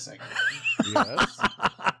cats missing. Yes.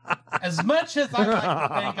 As much as I like to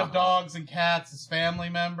think of dogs and cats as family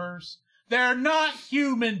members, they're not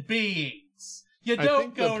human beings. You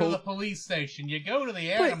don't go to the police station. You go to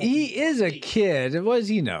the animal. But he is a kid. What does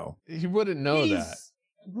he know? He wouldn't know that.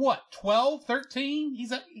 What, 12, 13?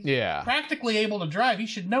 He's practically able to drive. He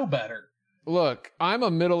should know better. Look, I'm a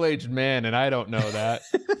middle-aged man, and I don't know that.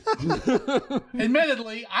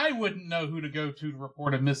 Admittedly, I wouldn't know who to go to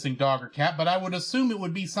report a missing dog or cat, but I would assume it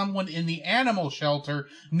would be someone in the animal shelter,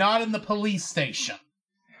 not in the police station.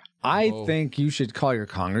 I think you should call your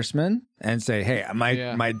congressman and say, hey,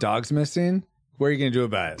 my dog's missing. What are you going to do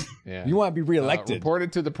about it? Yeah. You want to be reelected. Report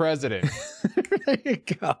it to the president. There you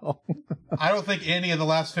go. I don't think any of the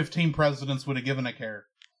last 15 presidents would have given a care.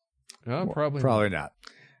 No, probably not.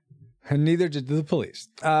 And neither did the police.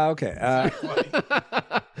 Okay. I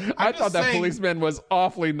thought that policeman was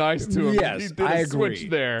awfully nice to him. Yes, he did a switch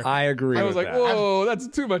there. I agree. I was like, whoa, that's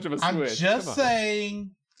too much of a switch. I'm just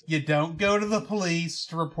saying, you don't go to the police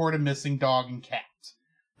to report a missing dog and cat.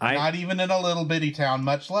 Not even in a little bitty town,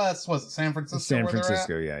 much less, was it San Francisco? San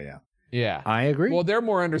Francisco, yeah. Yeah. I agree. Well, they're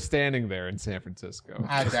more understanding there in San Francisco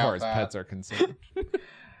as far as pets are concerned.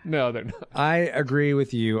 No, they're not. I agree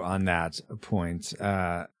with you on that point.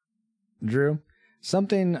 Drew,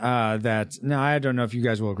 something that, now I don't know if you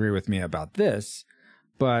guys will agree with me about this,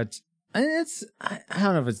 but I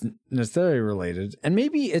don't know if it's necessarily related, and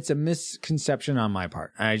maybe it's a misconception on my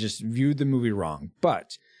part. I just viewed the movie wrong,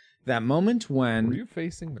 but that moment when... Were you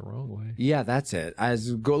facing the wrong way? Yeah, that's it. I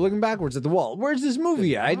was looking backwards at the wall. Where's this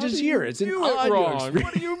movie? I just hear it. It's an audio experience.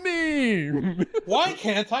 What do you mean? Why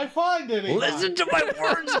can't I find it? Listen to my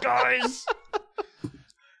words, guys.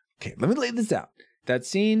 Okay, let me lay this out. That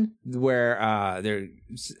scene where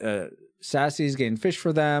Sassy's getting fish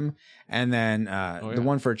for them, and then the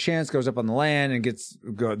one for a chance goes up on the land and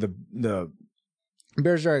the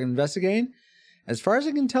bears are investigating. As far as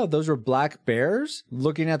I can tell, those were black bears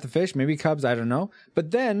looking at the fish, maybe cubs, I don't know.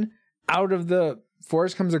 But then out of the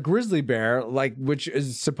forest comes a grizzly bear, which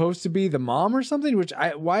is supposed to be the mom or something.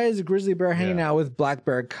 Why is a grizzly bear hanging out with black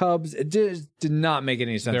bear cubs? It did not make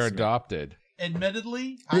any sense. They're adopted.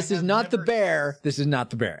 Admittedly, this is not the bear. This is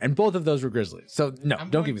not the bear, and both of those were grizzlies. So no,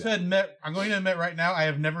 don't give me that. I'm going to admit right now, I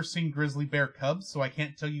have never seen grizzly bear cubs, so I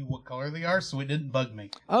can't tell you what color they are. So it didn't bug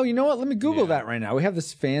me. Oh, you know what? Let me Google that right now. We have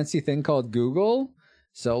this fancy thing called Google.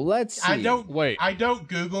 So let's see. I don't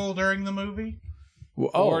Google during the movie.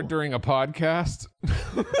 Or during a podcast.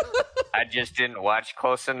 I just didn't watch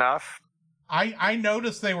close enough. I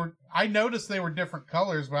noticed they were different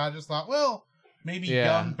colors, but I just thought, well, maybe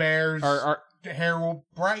young bears hair will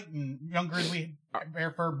brighten, young grizzly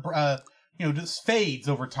bear fur just fades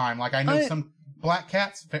over time. Like I know some black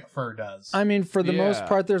cat's fur does. I mean, for the most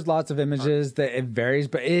part, there's lots of images that it varies,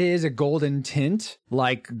 but it is a golden tint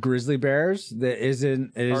like grizzly bears. That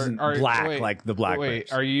isn't black like the black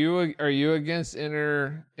bears. Are you against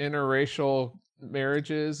interracial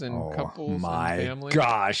marriages and couples and families?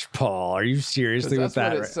 Gosh, Paul, are you seriously with that?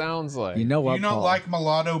 That's what it sounds like. You know what? You don't Paul? like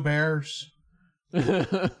mulatto bears?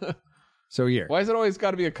 So here, why is it always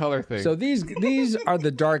got to be a color thing? So these are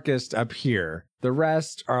the darkest up here. The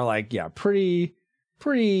rest are pretty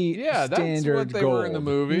standard that's what they gold. Were in the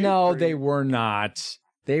movie. No, they were not.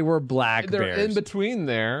 They were black bears. They're in between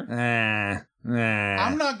there.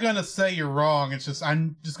 I'm not gonna say you're wrong.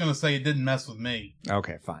 I'm just gonna say it didn't mess with me.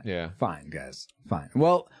 Okay, fine. Yeah, fine, guys, fine.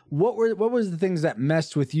 Well, what was the things that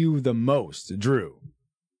messed with you the most, Drew?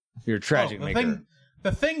 You're a tragic maker.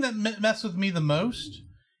 The thing that messed with me the most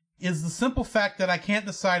is the simple fact that I can't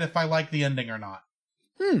decide if I like the ending or not.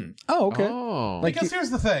 Oh, okay. Oh. Because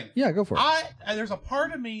here's the thing. Yeah, go for it. There's a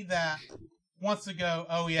part of me that wants to go,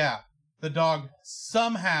 oh yeah, the dog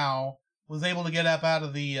somehow was able to get up out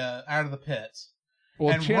of the pit.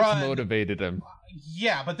 Well, and Chance motivated him.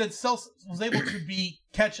 Yeah, but then was able to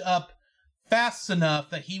catch up fast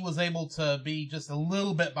enough that he was able to be just a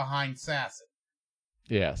little bit behind Sassy.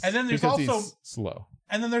 Yes. And then there's he's slow.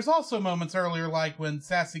 And then there's also moments earlier, like when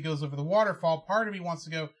Sassy goes over the waterfall, part of me wants to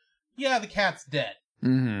go, yeah, the cat's dead.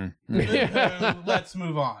 Mm-hmm. Let's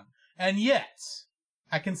move on. And yet,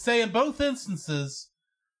 I can say in both instances,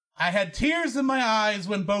 I had tears in my eyes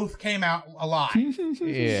when both came out alive.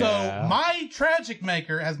 Yeah. So my tragic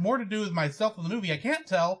maker has more to do with myself in the movie. I can't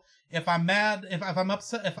tell if I'm mad, if I'm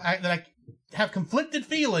upset, that I have conflicted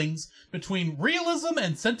feelings between realism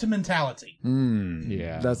and sentimentality.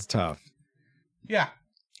 Yeah. That's tough. Yeah.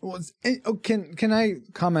 Well, can I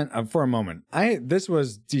comment for a moment? This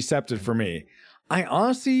was deceptive for me. I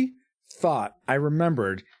honestly thought I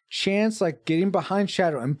remembered Chance getting behind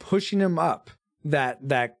Shadow and pushing him up that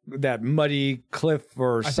muddy cliff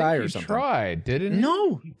or side or something. He tried, didn't he?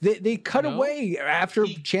 No, they cut away after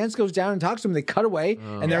Chance goes down and talks to him. They cut away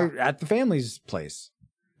and they're at the family's place.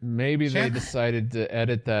 Maybe they decided to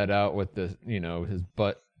edit that out with the, his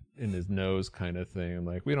butt in his nose kind of thing. I'm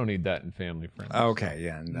like, we don't need that in Family Friends. Okay,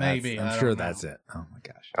 yeah. Maybe. I'm sure that's it. Oh my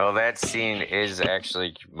gosh. Oh, that scene is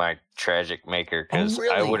actually my tragic maker because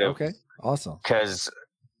really? I would have. Okay, awesome. Because,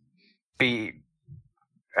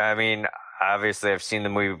 obviously I've seen the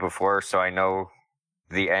movie before, so I know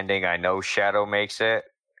the ending. I know Shadow makes it,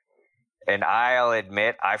 and I'll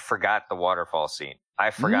admit I forgot the waterfall scene.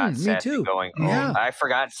 I forgot Sassy going. Yeah. I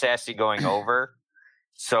forgot Sassy going over.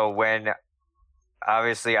 So when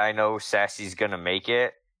obviously I know Sassy's gonna make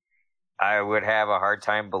it, I would have a hard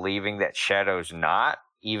time believing that Shadow's not,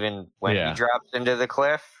 even when he drops into the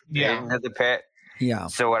cliff, into the pit. Yeah.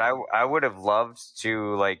 So what I would have loved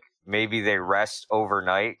to, like, maybe they rest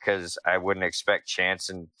overnight because I wouldn't expect Chance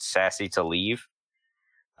and Sassy to leave.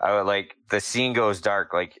 I would, like, the scene goes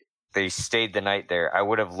dark, like they stayed the night there. I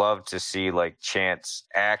would have loved to see, like, Chance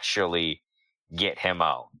actually get him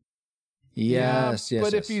out. Yes.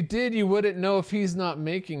 But if you did, you wouldn't know if he's not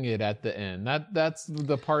making it at the end. That's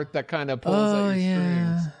the part that kind of pulls at your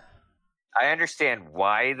strings. I understand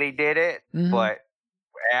why they did it, but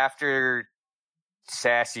after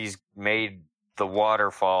Sassy's made the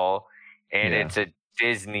waterfall and it's a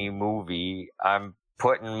Disney movie, I'm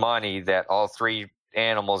putting money that all three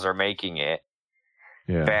animals are making it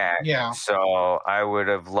back. Yeah. So I would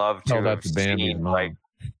have loved to have seen, like,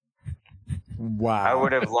 wow. I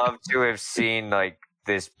would have loved to have seen, like,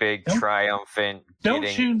 this big triumphant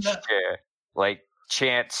like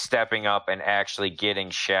Chance stepping up and actually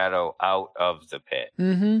getting Shadow out of the pit.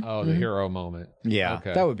 Oh, the hero moment. Yeah,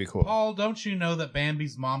 that would be cool. Paul, don't you know that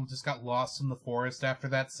Bambi's mom just got lost in the forest after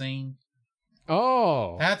that scene?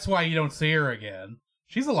 Oh. That's why you don't see her again.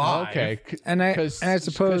 She's alive. Okay. And I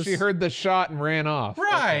suppose she heard the shot and ran off.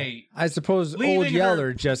 Right. Okay. I suppose Old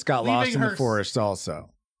Yeller just got lost in the forest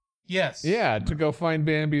also. Yes. Yeah, to go find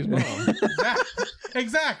Bambi's mom.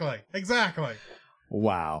 Exactly.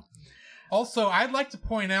 Wow. Also, I'd like to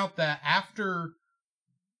point out that after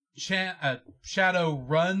Shadow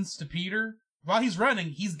runs to Peter, while he's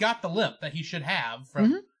running, he's got the limp that he should have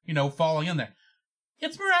from, falling in there.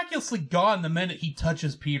 It's miraculously gone the minute he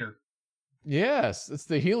touches Peter. Yes, it's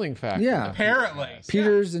the healing factor. Yeah. Apparently.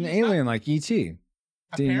 Peter's an alien like E.T.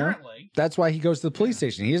 Apparently. That's why he goes to the police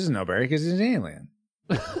station. He doesn't know Barry because he's an alien.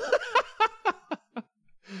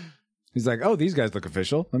 He's like, oh, these guys look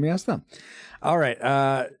official. Let me ask them. All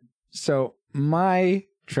right. So my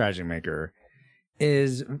tragic maker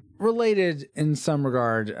is related in some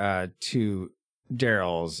regard to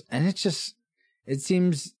Daryl's, and it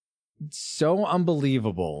seems so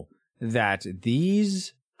unbelievable that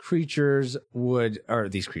these dogs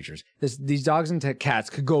and cats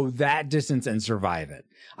could go that distance and survive it.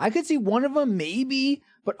 I could see one of them maybe,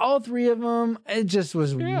 but all three of them, it just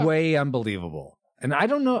was way unbelievable. And I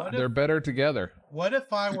don't know. They're better together. What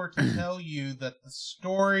if I were to tell you that the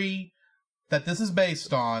story that this is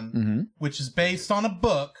based on, which is based on a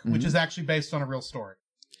book, which is actually based on a real story?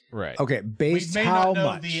 Right. Okay. Based how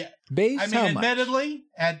much? Admittedly,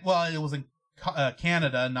 it was in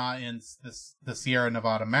Canada, not in the Sierra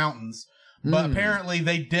Nevada mountains. But apparently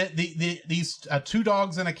they did, these two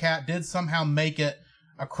dogs and a cat did somehow make it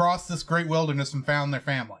across this great wilderness and found their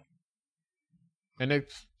family. And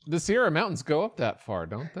the Sierra Mountains go up that far,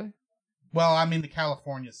 don't they? Well, I mean the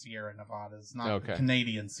California Sierra Nevadas, not the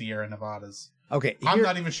Canadian Sierra Nevadas. Okay. I'm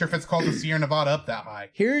not even sure if it's called the Sierra Nevada up that high.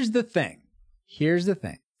 Here's the thing.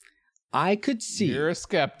 I could see. You're a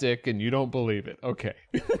skeptic and you don't believe it. Okay.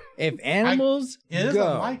 If animals it is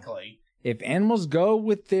unlikely. If animals go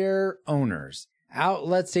with their owners out,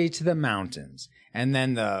 let's say to the mountains, and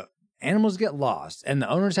then the animals get lost and the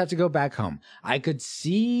owners have to go back home, I could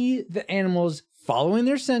see the animals following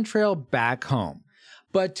their scent trail back home.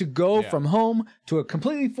 But to go from home to a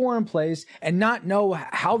completely foreign place and not know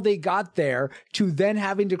how they got there to then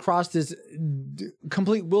having to cross this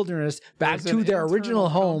complete wilderness back to their original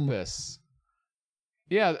home.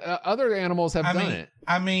 Yeah, other animals have done it.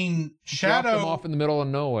 I mean, Shadow dropped them off in the middle of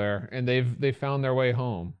nowhere, and they found their way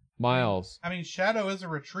home. Miles. I mean, Shadow is a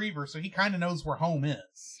retriever, so he kind of knows where home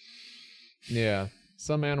is. Yeah.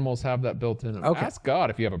 Some animals have that built in them. Okay. Ask God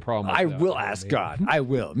if you have a problem with that. I will ask God. I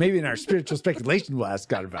will. Maybe in our spiritual speculation, we'll ask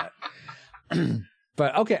God about it.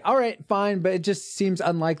 But okay, all right, fine. But it just seems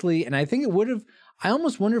unlikely. And I think it would have, I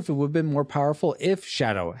almost wonder if it would have been more powerful if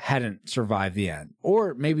Shadow hadn't survived the end.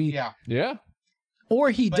 Or maybe. Yeah. Or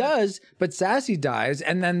he does, but Sassy dies.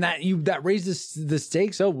 And then that raises the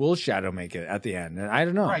stakes. Oh, will Shadow make it at the end? And I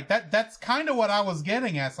don't know. Right. That's kind of what I was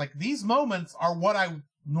getting at. It's like these moments are what I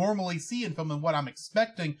normally see in film and what I'm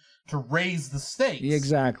expecting to raise the stakes.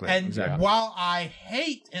 Exactly. And while I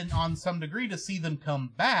hate, and on some degree, to see them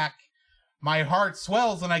come back, my heart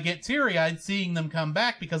swells and I get teary-eyed seeing them come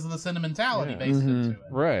back because of the sentimentality based into it.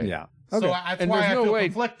 Right. Yeah. Okay. So that's why I feel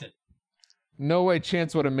conflicted. No way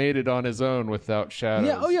Chance would have made it on his own without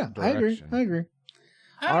Shadow's direction. I agree.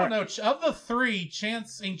 I don't know. Of the three,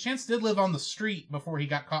 Chance did live on the street before he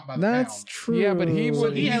got caught by the That's pound. true. Yeah, but he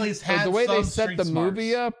would. He at least had the way they some set the street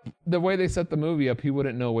movie smarts. up. The way they set the movie up, he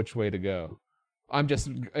wouldn't know which way to go. I'm just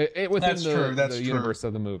within That's true. That's the true. universe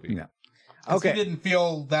of the movie. Yeah. Okay. He didn't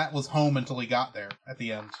feel that was home until he got there at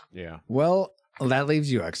the end. Yeah. Well, that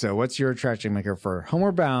leaves you, Exo. What's your attraction maker for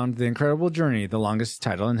Homeward Bound: The Incredible Journey, the longest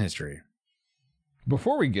title in history?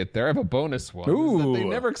 Before we get there, I have a bonus one. Ooh. They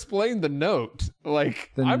never explained the note.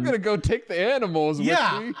 Like, I'm going to go take the animals with me.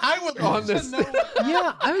 I would on this.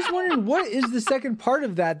 Yeah, I was wondering what is the second part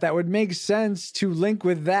of that would make sense to link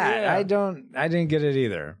with that. Yeah. I didn't get it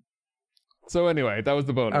either. So anyway, that was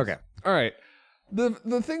the bonus. Okay. All right.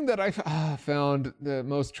 The thing that I found the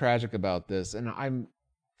most tragic about this, and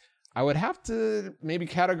I would have to maybe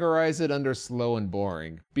categorize it under slow and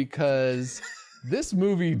boring, because this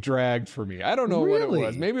movie dragged for me. I don't know what it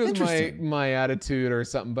was. Maybe it was my attitude or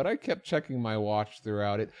something, but I kept checking my watch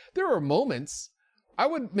throughout it. There were moments, I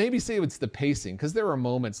would maybe say it's the pacing, because there were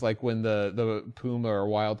moments like when the puma or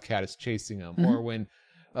wildcat is chasing him, or when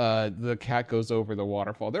the cat goes over the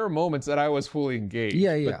waterfall. There were moments that I was fully engaged.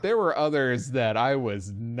 Yeah. But there were others that I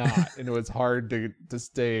was not, and it was hard to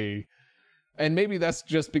stay. And maybe that's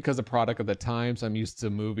just because a product of the times. I'm used to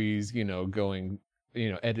movies, going,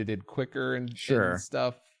 edited quicker and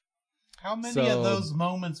stuff. How many of those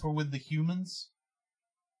moments were with the humans?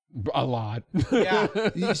 A lot. Yeah.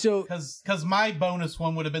 So, because my bonus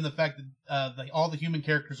one would have been the fact that all the human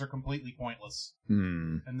characters are completely pointless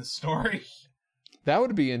in the story. That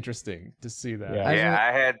would be interesting to see that. Yeah,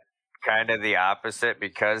 I had kind of the opposite,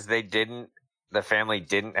 because the family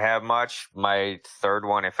didn't have much. My third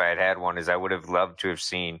one, if I had had one, is I would have loved to have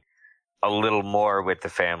seen a little more with the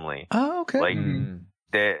family. Oh, okay.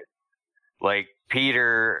 Like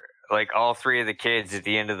Peter, like all three of the kids at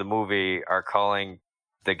the end of the movie are calling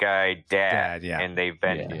the guy Dad, and they've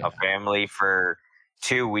been a family for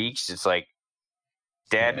 2 weeks. It's like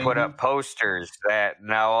Dad put up posters that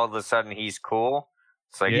now all of a sudden he's cool.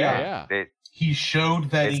 It's like, he showed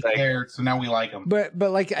that he cared, so now we like him. But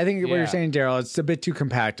like, I think what you're saying, Daryl, it's a bit too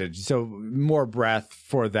compacted. So more breath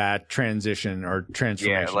for that transition or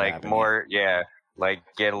transformation. Yeah, like more, like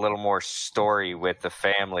get a little more story with the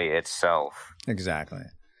family itself. Exactly.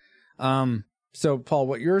 So Paul,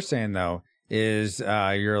 what you're saying though is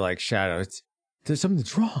you're like, Shadow,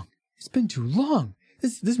 something's wrong. It's been too long.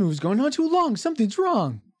 This movie's going on too long. Something's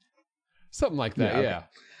wrong. Something like that, yeah.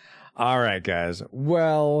 All right, guys.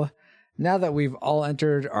 Well, now that we've all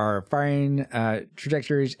entered our firing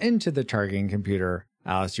trajectories into the targeting computer,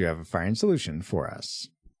 Alice, you have a firing solution for us.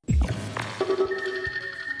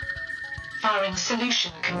 Firing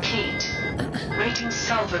solution complete. Rating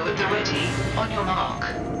salvo at the ready. On your mark.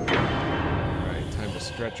 All right, time to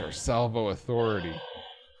stretch our salvo authority.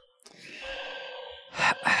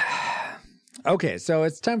 Okay, so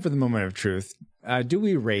it's time for the moment of truth. Do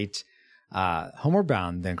we rate Homeward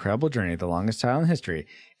Bound: The Incredible Journey, the longest title in history,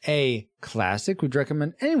 a classic? We'd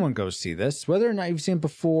recommend anyone go see this. Whether or not you've seen it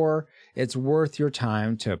before, it's worth your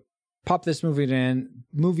time to pop this movie in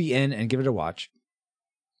and give it a watch.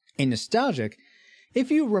 A nostalgic,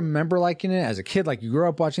 if you remember liking it as a kid, like you grew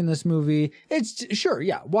up watching this movie, it's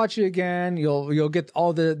watch it again. You'll get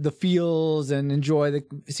all the feels and enjoy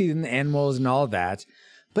seeing the animals and all of that.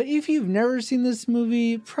 But if you've never seen this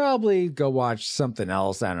movie, probably go watch something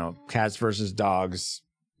else. I don't know, Cats versus Dogs,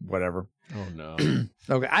 whatever. Oh no.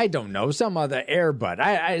 Okay, I don't know, some other Air Bud,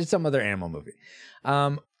 some other animal movie,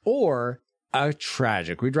 or a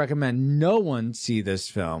tragic. We'd recommend no one see this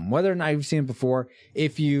film, whether or not you've seen it before.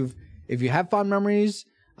 If you have fond memories,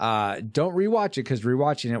 don't rewatch it, because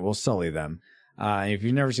rewatching it will sully them. If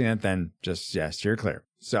you've never seen it, then just steer clear.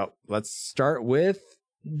 So let's start with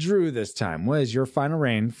Drew this time. What is your final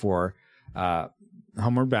reign for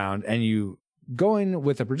Homeward Bound? And you going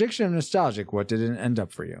with a prediction of nostalgic, what did it end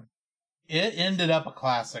up for you? It ended up a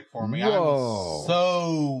classic for me. Whoa. I was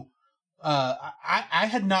so I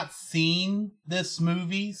had not seen this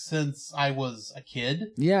movie since I was a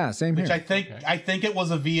kid. Yeah, same here. Which I think it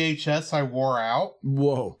was a VHS I wore out.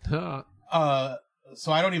 Whoa.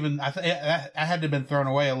 So I don't even, I had to have been thrown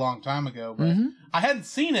away a long time ago, but I hadn't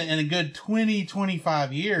seen it in a good 20,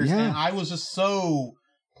 25 years. Yeah. And I was just so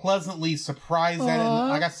pleasantly surprised at it. And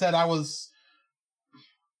like I said,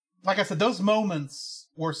 those moments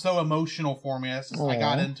were so emotional for me. I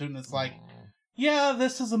got into it, and it's like, yeah,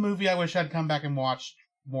 this is a movie I wish I'd come back and watched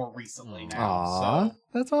more recently now. So,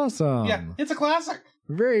 that's awesome. Yeah, it's a classic.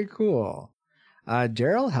 Very cool.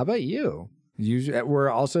 Daryl, how about you? You were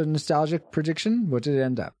also a nostalgic prediction. What did it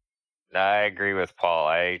end up? I agree with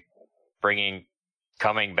Paul.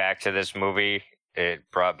 Coming back to this movie, it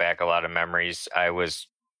brought back a lot of memories.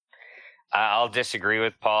 I'll disagree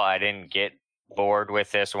with Paul. I didn't get bored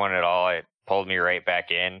with this one at all. It pulled me right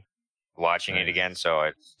back in watching it again. So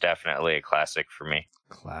it's definitely a classic for me.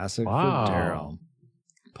 Classic for Daryl.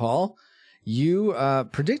 Paul, you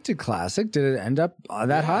predicted classic. Did it end up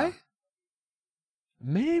that high?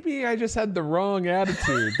 Maybe I just had the wrong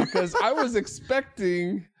attitude because I was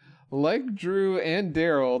expecting, like Drew and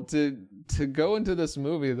Daryl, to go into this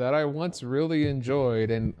movie that I once really enjoyed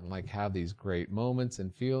and like have these great moments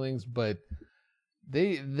and feelings, but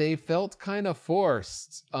they felt kind of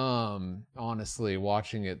forced. Honestly,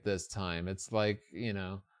 watching it this time, it's like,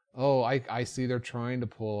 I see they're trying to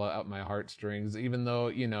pull out my heartstrings, even though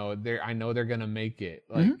I know they're gonna make it.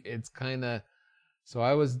 Like it's kind of. So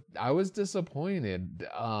I was disappointed.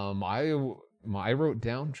 I wrote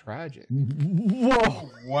down tragic.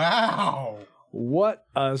 Whoa! Wow! What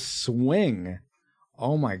a swing!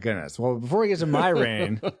 Oh my goodness. Well, before we get to my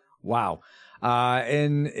reign, wow.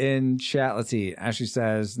 In chat, let's see. Ashley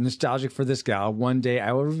says, nostalgic for this gal. One day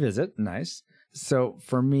I will revisit. Nice. So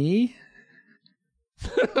for me,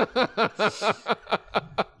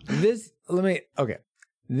 this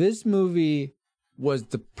movie was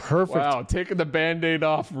the perfect taking the Band-Aid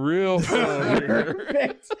off real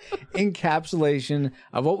perfect encapsulation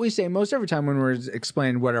of what we say most every time when we're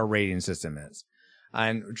explaining what our rating system is.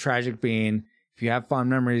 And tragic being, if you have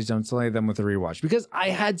fond memories, don't sully them with a rewatch. Because I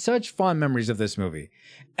had such fond memories of this movie.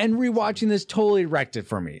 And rewatching this totally wrecked it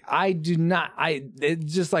for me. It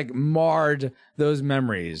just like marred those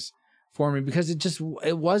memories for me because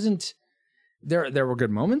it wasn't, there were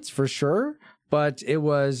good moments for sure. But it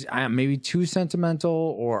was maybe too sentimental,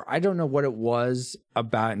 or I don't know what it was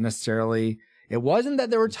about necessarily. It wasn't that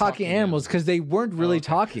they were talking animals, because they weren't really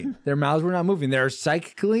talking. Their mouths were not moving. They're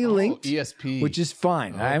psychically linked, ESP, which is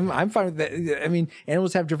fine. Okay. I'm fine with that. I mean,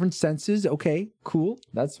 animals have different senses. Okay, cool,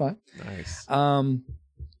 that's fine. Nice. So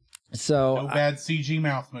no bad CG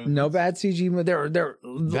mouth movements. No bad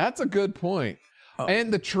CG. That's a good point.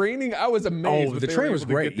 And the training, I was amazed. Oh, the training was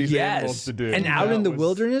great. Yes. To do. And out in the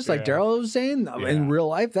wilderness, like Daryl was saying, in real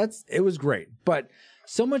life, it was great. But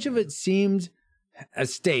so much of it seemed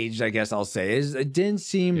staged, I guess I'll say. It didn't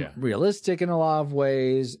seem realistic in a lot of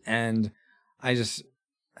ways. And I just,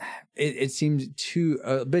 it seemed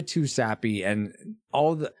a bit too sappy. And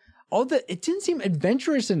it didn't seem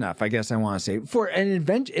adventurous enough, I guess I want to say. For an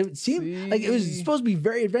adventure, it seemed like it was supposed to be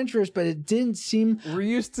very adventurous, but it didn't seem... We're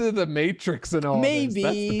used to the Matrix and all maybe. This.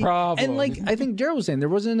 That's the problem. And like, I think Daryl was saying, there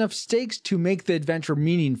wasn't enough stakes to make the adventure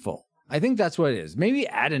meaningful. I think that's what it is. Maybe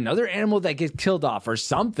add another animal that gets killed off or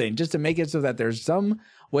something, just to make it so that there's some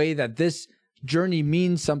way that this journey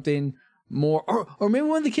means something more. Or maybe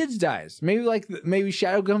one of the kids dies. Maybe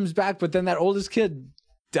Shadow comes back, but then that oldest kid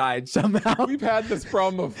died somehow. We've had this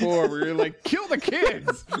problem before where you're like, kill the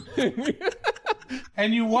kids.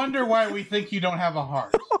 And you wonder why we think you don't have a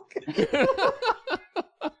heart. Okay.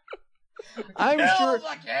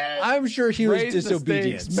 I'm sure he was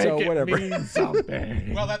disobedient. So whatever.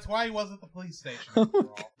 Well, that's why he was at the police station.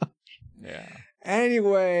 Yeah.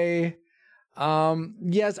 Anyway,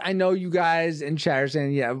 yes, I know you guys in chat are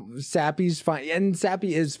saying, Sappy's fine. And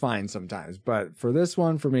Sappy is fine sometimes. But for this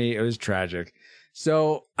one, for me, it was tragic.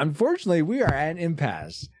 So, unfortunately, we are at an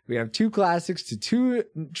impasse. We have 2 classics to 2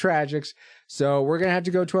 tragics. So, we're going to have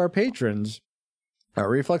to go to our patrons, our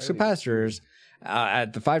Reflex Capacitors.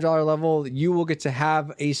 At the $5 level, you will get to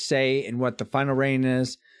have a say in what the final rating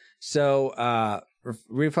is. So,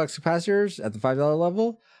 Reflex Capacitors at the $5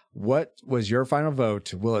 level, what was your final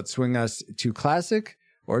vote? Will it swing us to classic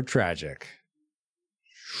or tragic?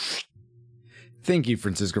 Thank you,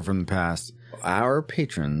 Francisco from the past. Our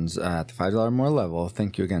patrons at the $5 more level,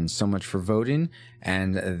 thank you again so much for voting.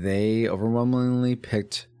 And they overwhelmingly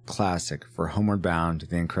picked classic for Homeward Bound,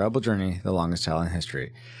 The Incredible Journey, The Longest Tale in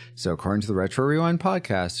History. So according to the Retro Rewind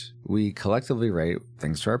podcast, we collectively rate,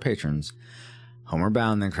 thanks to our patrons, Homeward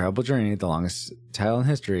Bound, The Incredible Journey, The Longest Tale in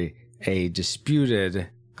History, a disputed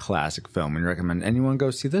classic film. We recommend anyone go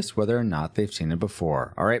see this, whether or not they've seen it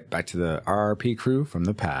before. All right, back to the RRP crew from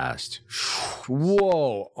the past.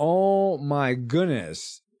 Whoa. Oh my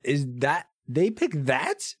goodness. Is that, they picked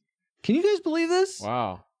that? Can you guys believe this?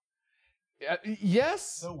 Wow.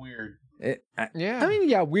 Yes. So weird. Yeah. I mean,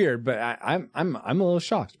 yeah, weird, but I'm a little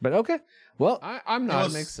shocked. But okay. Well, I'm not.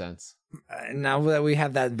 It makes sense. now that we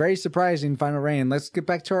have that very surprising final reign, let's get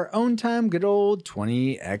back to our own time, good old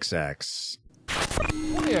 20XX.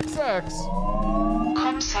 20XX?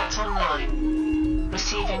 Comsat online.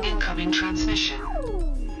 Receiving incoming transmission.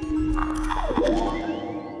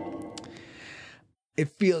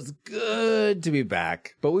 It feels good to be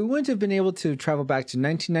back, but we wouldn't have been able to travel back to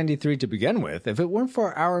 1993 to begin with if it weren't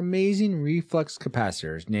for our amazing reflux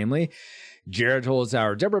capacitors, namely Jared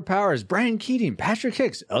Holzhauer, Deborah Powers, Brian Keating, Patrick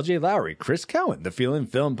Hicks, LJ Lowry, Chris Cowan, The Feeling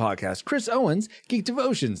Film Podcast, Chris Owens, Geek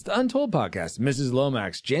Devotions, The Untold Podcast, Mrs.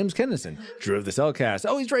 Lomax, James Kennison, Drew of the Cellcast,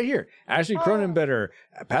 oh, he's right here, Ashley Cronenbetter,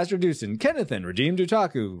 Pastor Deucin, Kennethan, Redeemed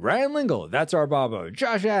Otaku, Ryan Lingle, That's Our Babo,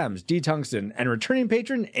 Josh Adams, D. Tungsten, and returning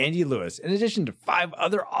patron Andy Lewis, in addition to 5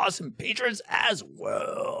 other awesome patrons as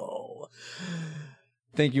well.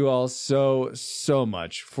 Thank you all so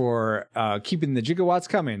much for keeping the gigawatts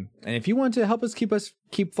coming. And if you want to help us keep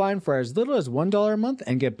flying for as little as $1 a month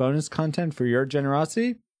and get bonus content for your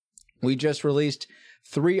generosity, we just released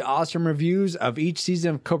 3 awesome reviews of each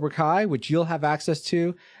season of Cobra Kai, which you'll have access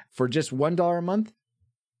to for just $1 a month.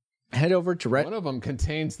 Head over to One of them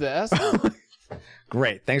contains the S.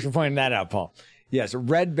 Great. Thanks for pointing that out, Paul. Yes,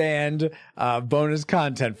 Red Band bonus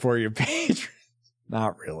content for your patrons.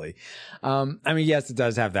 Not really. Yes, it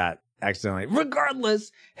does have that accidentally.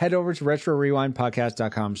 Regardless, head over to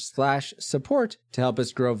retrorewindpodcast.com/support to help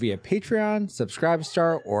us grow via Patreon,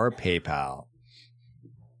 Subscribestar, or PayPal.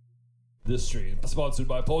 This stream is sponsored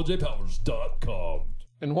by PaulJPowers.com.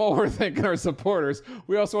 And while we're thanking our supporters,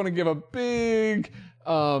 we also want to give a big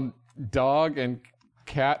dog and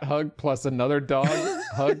cat hug plus another dog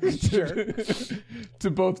hug to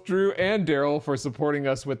both Drew and Daryl for supporting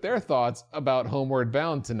us with their thoughts about Homeward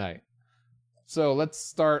Bound tonight. So let's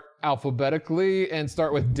start alphabetically and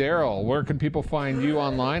start with Daryl. Where can people find you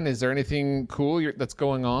online? Is there anything cool that's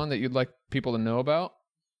going on that you'd like people to know about?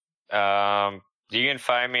 You can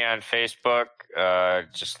find me on Facebook.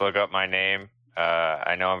 Just look up my name.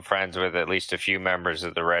 I know I'm friends with at least a few members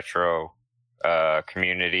of the retro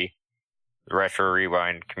community. The Retro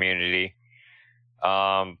Rewind community.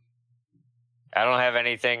 I don't have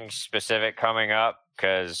anything specific coming up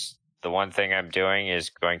because the one thing I'm doing is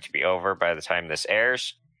going to be over by the time this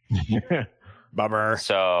airs. Bummer.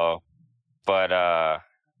 So, but I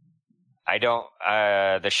don't.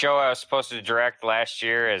 The show I was supposed to direct last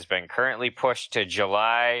year has been currently pushed to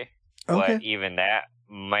July, but even that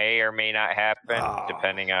may or may not happen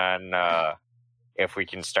depending on if we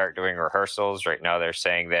can start doing rehearsals. Right now, they're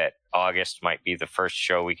saying that August might be the first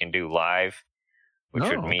show we can do live, which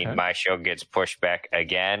would mean my show gets pushed back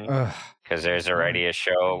again because there's already a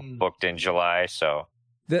show booked in July. So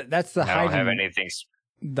that's the I don't have anything.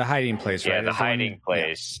 The hiding place, right? Yeah, the hiding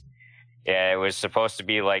place. Yeah, it was supposed to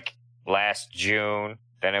be like last June.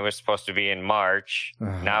 Then it was supposed to be in March.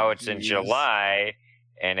 Now it's in July,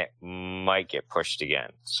 and it might get pushed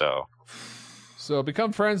again. So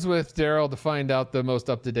become friends with Daryl to find out the most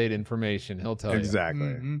up-to-date information. He'll tell you. Exactly.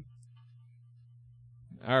 Mm-hmm.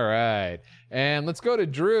 All right. And let's go to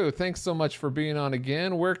Drew. Thanks so much for being on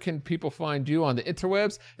again. Where can people find you on the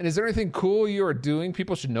interwebs? And is there anything cool you are doing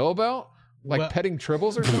people should know about? Like petting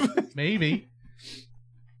tribbles or something? Maybe.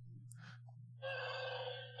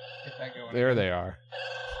 There they are.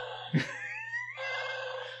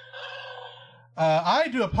 I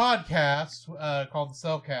do a podcast called The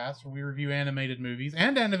Cellcast where we review animated movies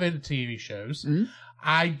and animated TV shows. Mm-hmm.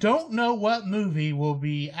 I don't know what movie will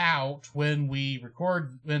be out when we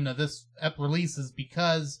record, when this ep releases,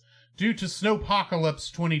 because due to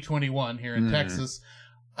Snowpocalypse 2021 here in Texas,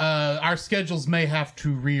 our schedules may have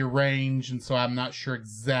to rearrange, and so I'm not sure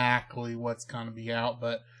exactly what's going to be out,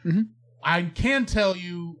 but I can tell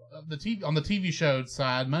you on the TV show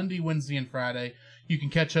side, Monday, Wednesday, and Friday, you can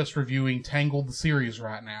catch us reviewing Tangled the series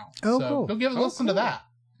right now. Oh, so cool. go give a listen to that.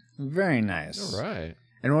 Very nice. All right.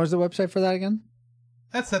 And what was the website for that again?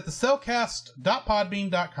 That's at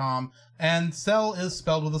thecellcast.podbean.com, and cell is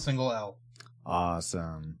spelled with a single L.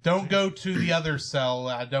 Awesome. Don't go to the other cell.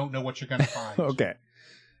 I don't know what you're going to find. Okay.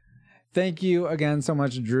 Thank you again so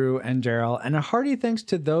much, Drew and Daryl, and a hearty thanks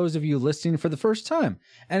to those of you listening for the first time.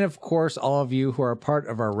 And of course, all of you who are part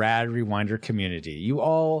of our Rad Rewinder community. You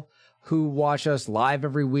all who watch us live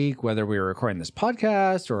every week, whether we are recording this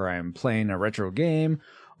podcast or I'm playing a retro game,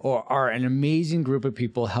 or are an amazing group of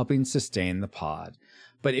people helping sustain the pod.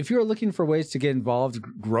 But if you're looking for ways to get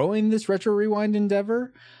involved growing this Retro Rewind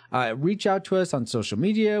endeavor, reach out to us on social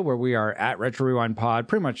media where we are at Retro Rewind Pod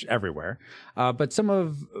pretty much everywhere. But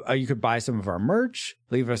you could buy some of our merch,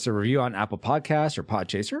 leave us a review on Apple Podcasts or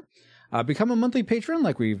Podchaser. become a monthly patron,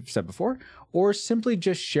 like we've said before, or simply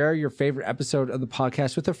just share your favorite episode of the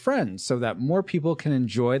podcast with a friend so that more people can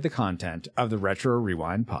enjoy the content of the Retro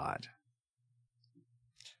Rewind pod.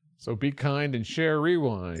 So be kind and share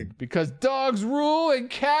Rewind, because dogs rule and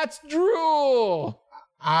cats drool.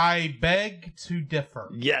 I beg to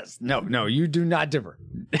differ. Yes. No, you do not differ.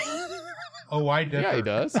 Oh, I differ. Yeah, he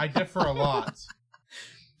does. I differ a lot.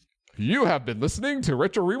 You have been listening to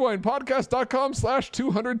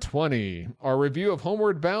RetroRewindPodcast.com/220, our review of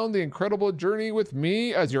Homeward Bound, The Incredible Journey with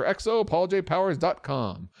me as your XO,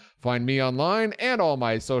 PaulJPowers.com. Find me online and all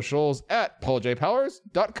my socials at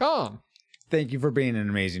PaulJPowers.com. Thank you for being an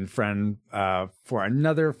amazing friend for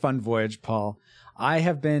another fun voyage, Paul. I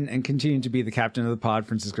have been and continue to be the captain of the pod,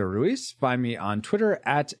 Francisco Ruiz. Find me on Twitter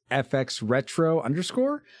at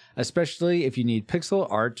FXRetro_, especially if you need pixel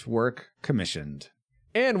artwork commissioned.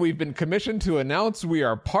 And we've been commissioned to announce we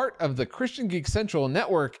are part of the Christian Geek Central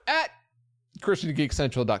network at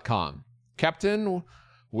ChristianGeekCentral.com. Captain,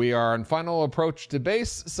 we are on final approach to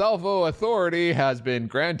base. Salvo authority has been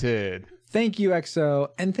granted. Thank you, XO,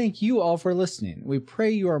 and thank you all for listening. We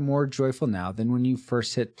pray you are more joyful now than when you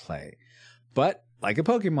first hit play. But, like a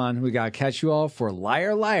Pokemon, we gotta catch you all for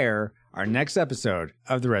Liar Liar, our next episode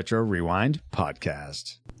of the Retro Rewind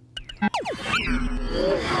podcast.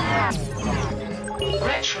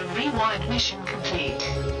 Retro Rewind mission complete.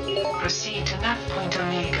 Proceed to nav point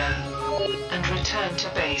Omega and return to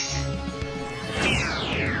base.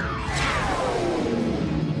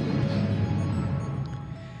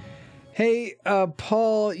 Hey,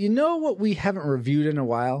 Paul, you know what we haven't reviewed in a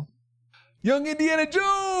while? Young Indiana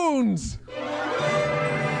Jones!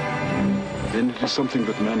 Then it is something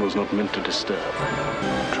that man was not meant to disturb.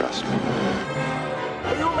 Trust me.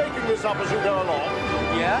 Are you making this up as you go along?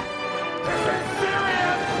 Yeah?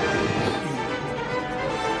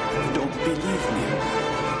 You don't believe me.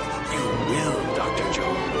 You will, Dr.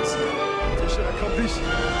 Jones. Mission accomplished.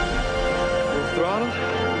 Full throttle.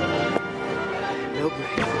 No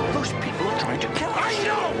break. Those people are trying to kill us. I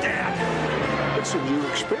know, Dad! It's a new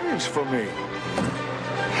experience for me.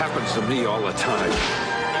 Happens to me all the time.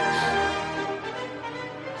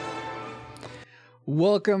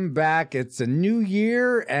 Welcome back. It's a new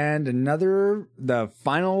year and the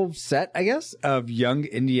final set, I guess, of Young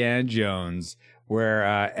Indiana Jones, where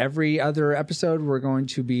every other episode we're going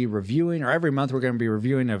to be reviewing, or every month we're going to be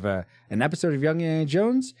reviewing of an episode of Young Indiana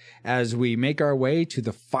Jones as we make our way to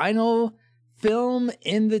the final film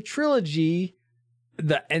in the trilogy,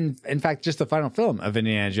 in fact, just the final film of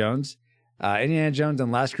Indiana Jones. Indiana Jones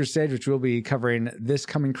and Last Crusade, which we'll be covering this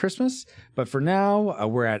coming Christmas. But for now,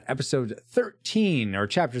 we're at episode 13, or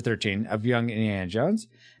chapter 13 of Young Indiana Jones.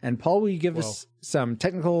 And Paul, will you give us some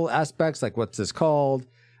technical aspects, like what's this called?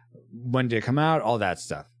 When did it come out? All that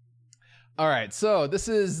stuff. All right, so this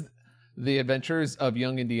is The Adventures of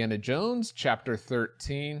Young Indiana Jones, chapter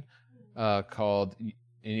 13, called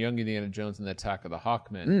Young Indiana Jones and the Attack of the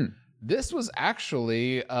Hawkmen. This was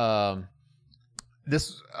actually...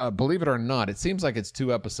 believe it or not, it seems like it's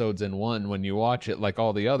 2 episodes in one when you watch it, like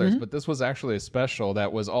all the others. But this was actually a special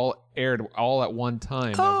that was all aired all at one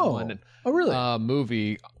time. Really?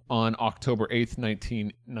 Movie on October 8th,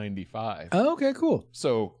 1995. Oh, okay, cool.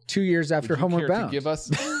 So 2 years after Homeward Bound. To give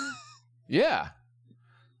us, yeah.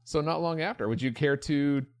 So not long after. Would you care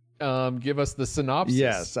to give us the synopsis?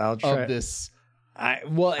 Yes, I'll try. Of this.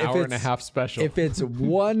 Hour and a half special. If it's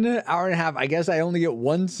 1 hour and a half, I guess I only get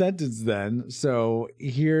one sentence then. So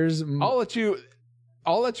here's... I'll let you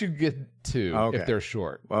get 2 if they're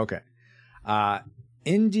short. Okay.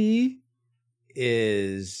 Indy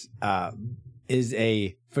is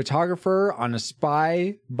a photographer on a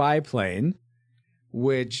spy biplane,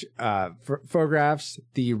 which photographs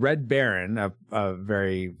the Red Baron, a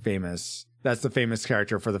very famous... That's the famous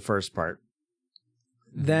character for the first part.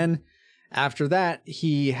 Then... After that,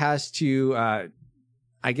 he has to,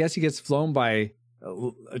 I guess he gets flown by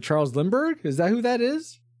Charles Lindbergh. Is that who that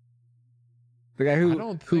is? The guy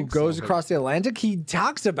who goes across the Atlantic? He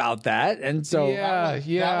talks about that. And so... Yeah.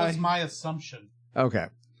 That was my assumption. Okay.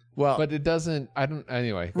 Well... But it doesn't...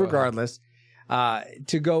 Anyway. Regardless.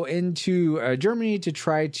 To go into Germany to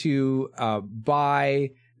try to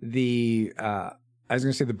buy the... I was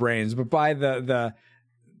going to say the brains, but buy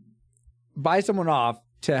buy someone off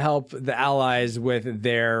to help the Allies with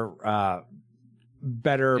their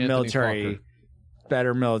better military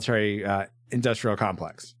industrial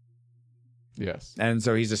complex. Yes. And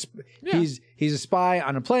so he's a spy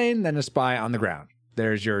on a plane, then a spy on the ground.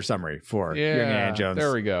 There's your summary for Young Indiana Jones.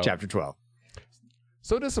 There we go. Chapter 12.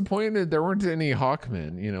 So disappointed there weren't any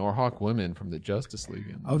Hawkmen, or Hawkwomen from the Justice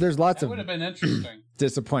League. There's lots of would have been interesting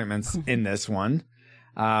disappointments in this one.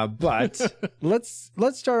 But let's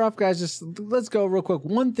start off, guys. Just let's go real quick.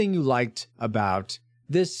 One thing you liked about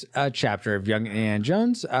this chapter of Young Indiana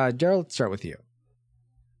Jones, Daryl. Let's start with you.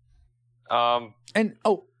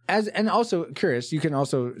 And also curious, you can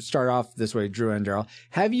also start off this way, Drew and Daryl.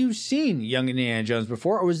 Have you seen Young Indiana Jones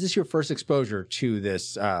before, or was this your first exposure to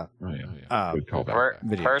this video?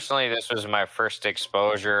 Personally, this was my first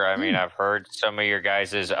exposure. I mean, I've heard some of your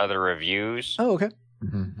guys' other reviews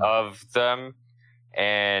of them,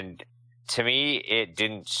 and to me, it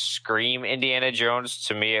didn't scream Indiana Jones.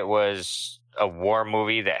 To me, it was a war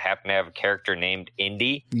movie that happened to have a character named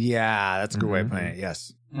Indy. Yeah, that's a good way of putting it,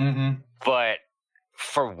 yes. But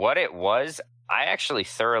for what it was, I actually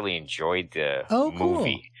thoroughly enjoyed the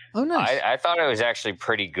movie. Oh, nice. I thought it was actually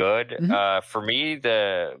pretty good. For me,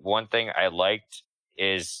 the one thing I liked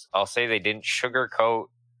is, I'll say they didn't sugarcoat,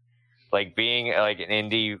 like being like an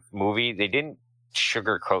indie movie, they didn't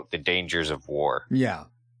sugarcoat the dangers of war. Yeah.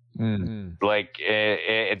 Like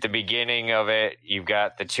at the beginning of it, you've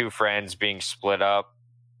got the two friends being split up,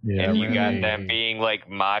 and you got them being like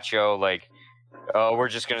macho, like, oh, we're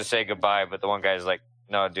just going to say goodbye. But the one guy's like,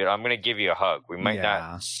 no, dude, I'm going to give you a hug. We might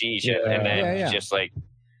not see each other. And then just like,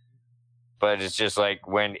 but it's just like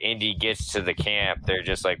when Indy gets to the camp, they're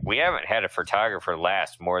just like, we haven't had a photographer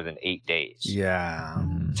last more than 8 days. Yeah.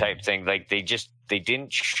 Type thing. Like they didn't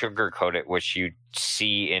sugarcoat it, which you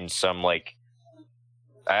see in some like,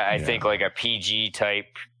 I think like a PG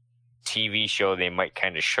type TV show, they might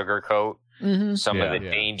kind of sugarcoat some of the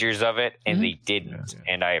dangers of it, and they didn't.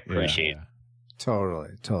 And I appreciate it.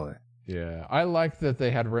 Totally. Yeah, I like that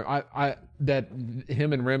they had that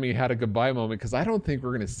him and Remy had a goodbye moment, because I don't think we're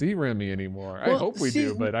going to see Remy anymore. Well, I hope we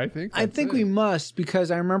do, but I think we must,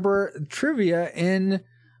 because I remember trivia in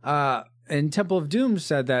Temple of Doom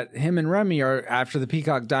said that him and Remy are after the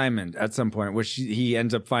Peacock Diamond at some point, which he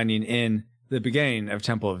ends up finding in the beginning of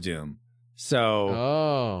Temple of Doom.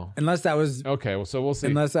 So, unless that was okay, well, so we'll see.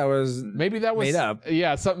 Unless that was maybe that was made up.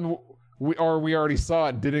 Yeah, something. We already saw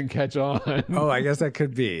it, didn't catch on. Oh, I guess that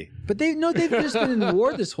could be. But they've just been in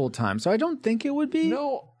war this whole time, so I don't think it would be.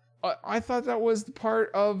 No, I thought that was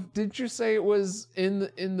part of. Did you say it was in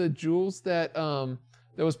the jewels that that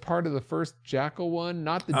was part of the first Jackal one?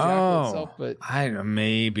 Not the Jackal itself, but I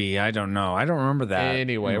don't know. I don't remember that.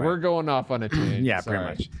 Anyway, we're going off on a tangent. Yeah,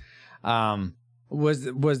 pretty much.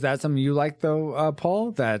 Was that something you liked though,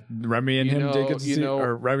 Paul? that Remy and him did get to see,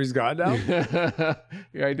 or Remy's gone now?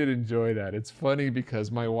 Yeah, I did enjoy that. It's funny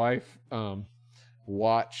because my wife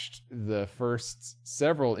watched the first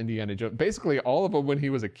several Indiana Jones, basically all of them when he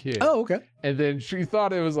was a kid. Oh, okay. And then she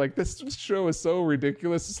thought it was like, this show is so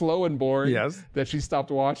ridiculous, slow and boring, that she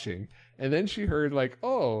stopped watching. And then she heard like,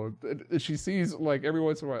 she sees like every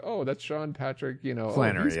once in a while, oh, that's Sean Patrick,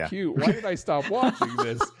 Flannery, he's cute. Why did I stop watching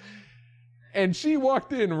this? And she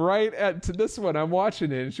walked in to this one. I'm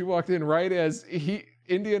watching it, and she walked in right as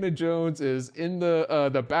Indiana Jones is in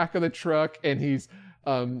the back of the truck, and he's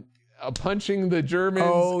punching the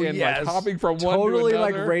Germans and like hopping from one to another. Totally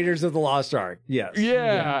like Raiders of the Lost Ark. Yes.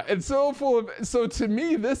 Yeah, and so full of. So to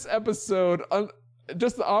me, this episode,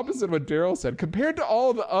 just the opposite of what Daryl said. Compared to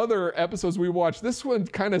all the other episodes we watched, this one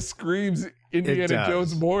kind of screams Indiana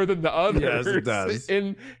Jones more than the others. Yes, it does.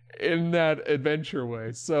 In that adventure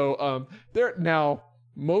way. So now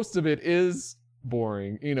most of it is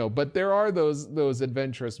boring, but there are those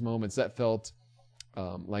adventurous moments that felt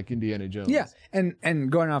like Indiana Jones. Yeah,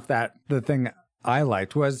 and going off that, the thing I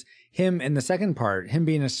liked was him in the second part, him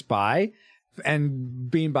being a spy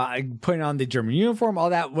and putting on the German uniform.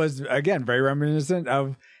 All that was again very reminiscent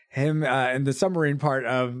of him in the submarine part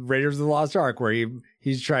of Raiders of the Lost Ark, where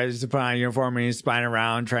he tries to put on a uniform and he's spying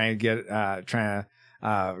around trying to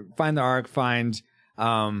find the Ark, find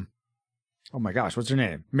oh my gosh, what's her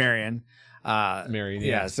name? Marion. Marion.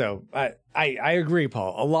 Yeah. So I agree,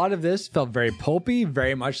 Paul. A lot of this felt very pulpy,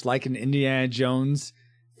 very much like an Indiana Jones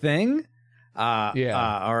thing,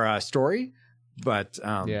 or a story. But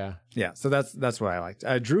yeah. So that's what I liked.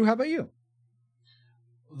 Drew, how about you?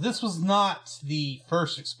 This was not the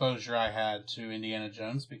first exposure I had to Indiana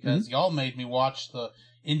Jones, because y'all made me watch the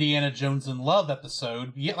Indiana Jones in Love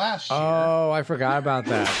episode last year. Oh, I forgot about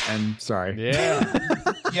that. I'm sorry. Yeah.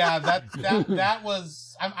 Yeah, that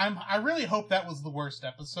was. I really hope that was the worst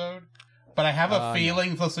episode, but I have a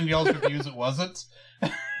feeling, listening to y'all's reviews, it wasn't.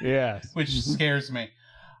 Yes. Which scares me.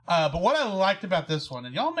 But what I liked about this one,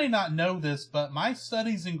 and y'all may not know this, but my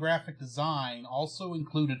studies in graphic design also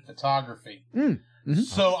included photography.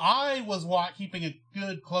 So I was keeping a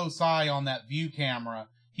good close eye on that view camera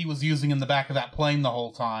he was using in the back of that plane the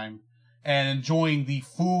whole time, and enjoying the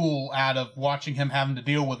fool out of watching him having to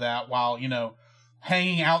deal with that while,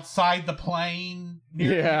 hanging outside the plane,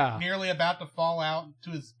 nearly about to fall out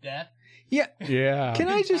to his death. Yeah. Can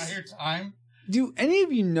I just... entire time. Do any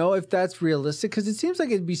of you know if that's realistic? Because it seems like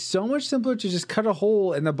it'd be so much simpler to just cut a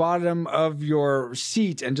hole in the bottom of your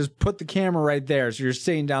seat and just put the camera right there so you're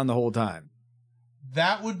sitting down the whole time.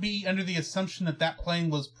 That would be under the assumption that that plane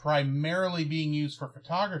was primarily being used for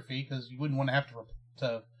photography, because you wouldn't want to have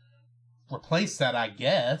to replace that, I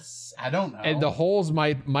guess. I don't know. And the holes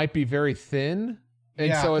might be very thin,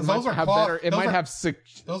 and so it might have better. It might have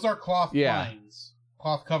those are cloth planes,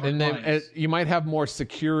 cloth covered planes. And you might have more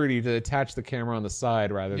security to attach the camera on the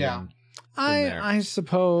side rather than. I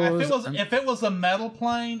suppose if it was a metal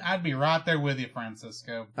plane, I'd be right there with you,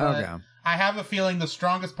 Francisco. But I have a feeling the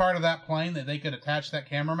strongest part of that plane that they could attach that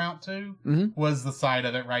camera mount to was the side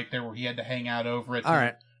of it right there where he had to hang out over it. All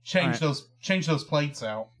right. Change those plates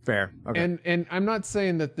out. Fair. Okay. And I'm not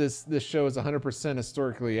saying that this show is 100%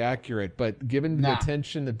 historically accurate, but given the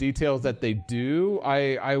attention to details that they do,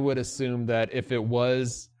 I would assume that if that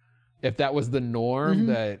was the norm,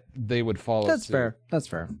 that they would follow. That's fair. That's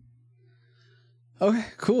fair. Okay,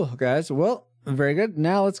 cool, guys. Well, very good.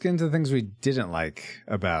 Now let's get into the things we didn't like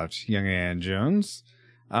about Young Indiana Jones.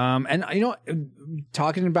 And you know,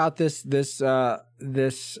 talking about this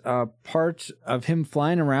part of him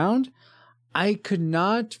flying around, I could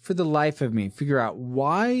not for the life of me figure out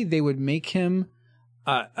why they would make him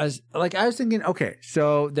I was thinking, okay,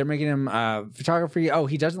 so they're making him photography. Oh,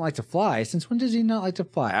 he doesn't like to fly. Since when does he not like to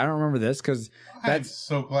fly? I don't remember this because I'm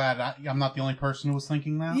so glad I'm not the only person who was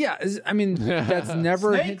thinking that. Yeah, I mean that's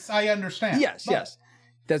never snakes. I understand. Yes.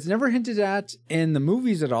 That's never hinted at in the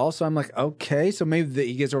movies at all. So I'm like, okay, so maybe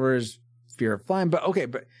he gets over his fear of flying. But okay,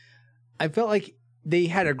 but I felt like they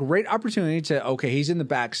had a great opportunity to, okay, he's in the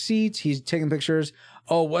back seat, he's taking pictures.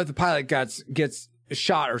 Oh, what if the pilot gets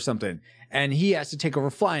shot or something? And he has to take over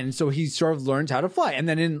flying. And so he sort of learns how to fly. And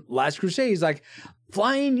then in Last Crusade, he's like,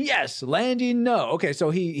 flying, yes. Landing, no. Okay,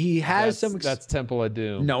 so he has that's Temple of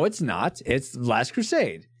Doom. No, it's not. It's Last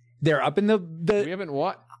Crusade. They're up in the we haven't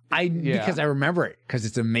what? Because I remember it, because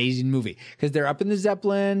it's an amazing movie. Because they're up in the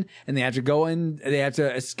Zeppelin and they have to go in, they have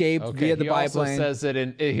to escape via the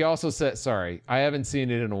biplane. He also said, sorry, I haven't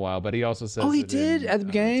seen it in a while, but he also says, he did at the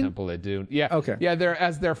beginning? Temple of Doom. Yeah. Okay. Yeah,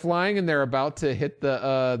 as they're flying and they're about to hit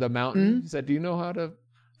the mountain, he said, do you know how to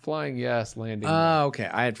flying? Yes, landing. Okay.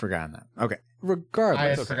 I had forgotten that. Okay. Regardless. I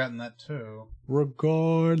had forgotten that too.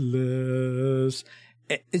 Regardless.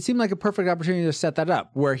 It seemed like a perfect opportunity to set that up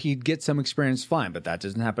where he'd get some experience flying, but that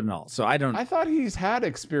doesn't happen at all. So I thought he's had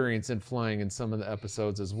experience in flying in some of the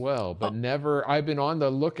episodes as well, but never. I've been on the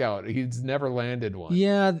lookout. He's never landed one.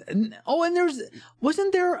 Yeah. Oh, and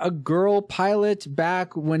wasn't there a girl pilot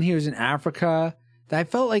back when he was in Africa? That I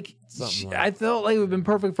felt like it would have been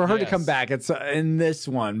perfect for her to come back in this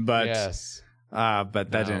one, but but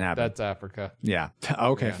that didn't happen. That's Africa. Yeah.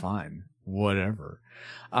 Okay. Fine. Whatever.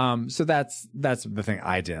 So that's the thing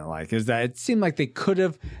I didn't like, is that it seemed like they could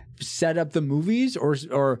have set up the movies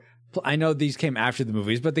or I know these came after the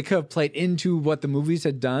movies, but they could have played into what the movies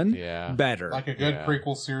had done better. Like a good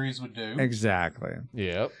prequel series would do. Exactly.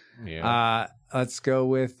 Yep. Yeah. Let's go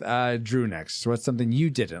with Drew next. What's something you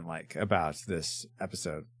didn't like about this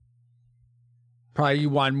episode? Probably you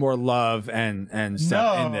want more love and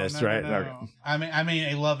stuff in this, right? No. Okay. I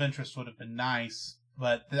mean, a love interest would have been nice.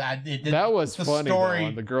 But that was funny, story,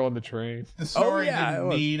 though, the girl on the train. The story didn't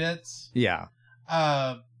need it. Yeah.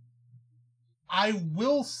 I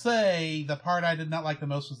will say the part I did not like the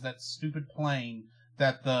most was that stupid plane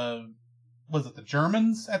that was it the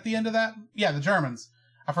Germans at the end of that? Yeah, the Germans.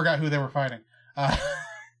 I forgot who they were fighting.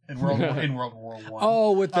 In World War I.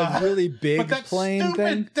 Oh, with the really big plane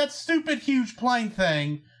thing? That stupid huge plane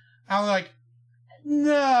thing. I was like,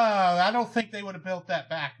 no, I don't think they would have built that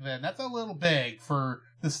back then. That's a little big for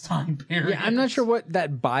this time period. Yeah, I'm not sure what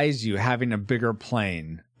that buys you, having a bigger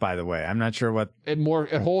plane, by the way. I'm not sure what... It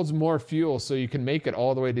holds more fuel, so you can make it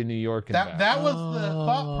all the way to New York and back. That was the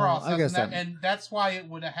thought process, and that's why it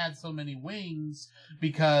would have had so many wings,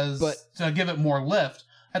 to give it more lift.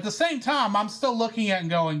 At the same time, I'm still looking at it and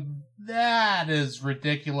going, that is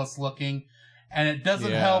ridiculous looking, and it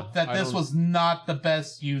doesn't help that this was not the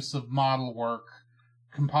best use of model work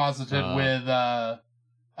composited with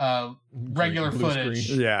regular footage.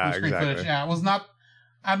 Screen. Yeah, blue screen footage. Yeah, it was not.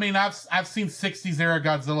 I mean, I've seen '60s era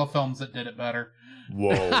Godzilla films that did it better.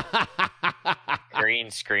 Whoa.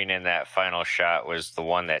 Green screen in that final shot was the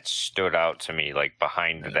one that stood out to me, like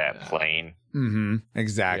behind that plane. Mm-hmm.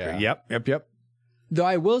 Exactly. Yeah. Yep. Though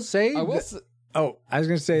I will say, I was going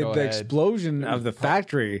to say the explosion of the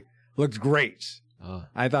factory looked great.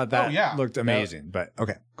 I thought that looked amazing. But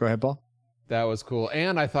okay, go ahead, Paul. That was cool.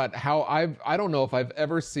 And I thought I don't know if I've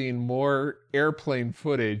ever seen more airplane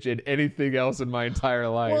footage in anything else in my entire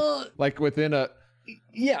life. Well, like within a...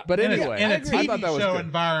 Yeah. But anyway. In a TV I thought that was show good.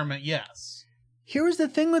 environment, yes. Here's the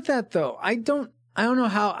thing with that, though. I don't know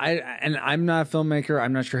how and I'm not a filmmaker.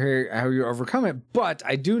 I'm not sure how you overcome it, but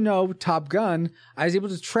I do know Top Gun. I was able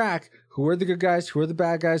to track who are the good guys, who are the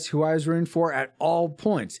bad guys, who I was rooting for at all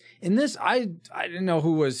points. In this, I didn't know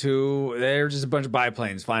who was who. They were just a bunch of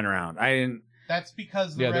biplanes flying around. I didn't. That's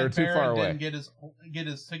because the Red Baron didn't get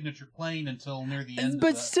his signature plane until near the end of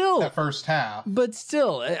that first half. But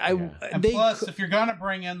still, plus, if you're gonna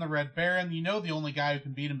bring in the Red Baron, you know the only guy who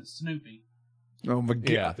can beat him is Snoopy. Oh my god,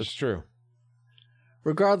 yeah, that's true.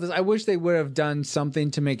 Regardless, I wish they would have done something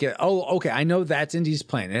to make it. Oh, okay, I know that's Indy's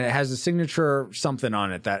plane, and it has a signature something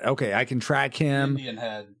on it that okay, I can track him. Indian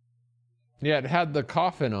head. Yeah, it had the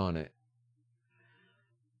coffin on it.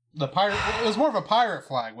 The pirate. It was more of a pirate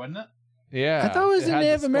flag, wasn't it? Yeah, I thought it was a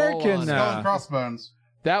Native American. Skull and crossbones.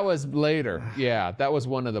 That was later. Yeah, that was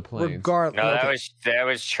one of the planes. Regardless, no, that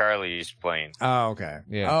was Charlie's plane. Oh, okay.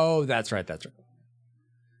 Yeah. Oh, that's right. That's right.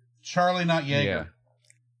 Charlie, not Yeager. Yeah.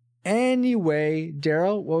 Anyway,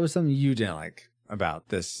 Daryl, what was something you didn't like about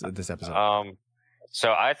this episode?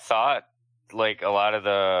 So I thought like a lot of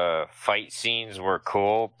the fight scenes were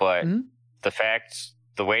cool, but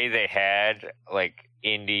the way they had like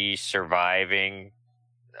Indy surviving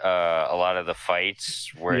a lot of the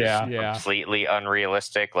fights were completely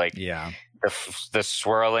unrealistic. Like the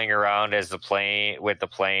swirling around as the plane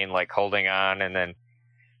like holding on, and then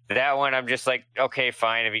that one I'm just like, okay,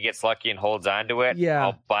 fine, if he gets lucky and holds on to it,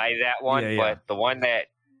 I'll buy that one. But the one that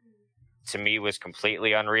to me was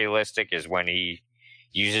completely unrealistic is when he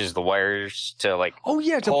uses the wires to like pull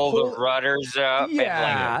the rudders up and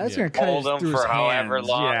that's gonna cut hold them for however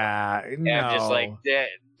long. I'm just like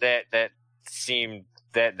that seemed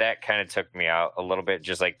that kind of took me out a little bit.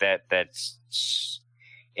 Just like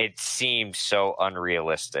it seemed so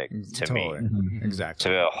unrealistic to me.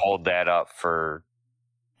 Exactly. To hold that up for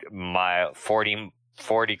my 40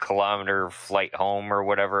 kilometer flight home or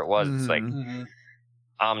whatever it was. It's like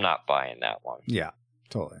I'm not buying that one. Yeah,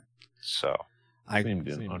 totally. So I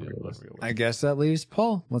guess that leaves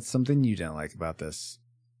Paul. What's something you didn't like about this?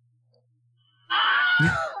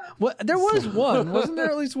 What? There was one, wasn't there?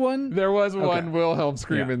 At least one. There was one Wilhelm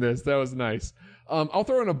screaming this. That was nice. I'll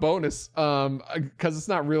throw in a bonus because it's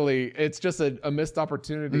not really. It's just a missed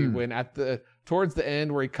opportunity when towards the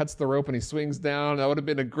end where he cuts the rope and he swings down. That would have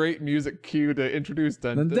been a great music cue to introduce.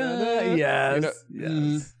 Yes.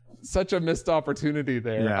 Such a missed opportunity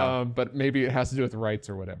there. Yeah. But maybe it has to do with rights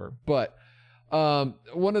or whatever. But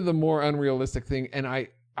one of the more unrealistic thing, and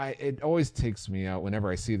it always takes me out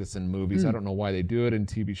whenever I see this in movies. I don't know why they do it in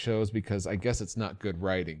TV shows because I guess it's not good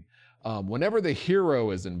writing. Whenever the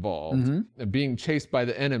hero is involved and being chased by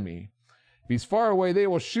the enemy, if he's far away, they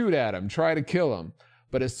will shoot at him, try to kill him.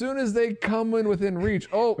 But as soon as they come in within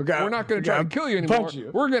reach, we're not going to try to kill you anymore.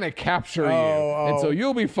 We're going to capture you. And so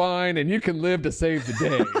you'll be fine and you can live to save the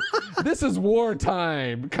day. This is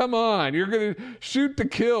wartime. Come on. You're going to shoot to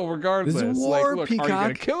kill regardless. This is war, look, Peacock. Are you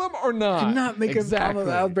going to kill him or not? Do not make a problem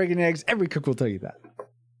without breaking eggs. Every cook will tell you that.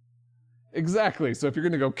 Exactly. So if you're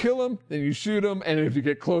going to go kill him, then you shoot him. And if you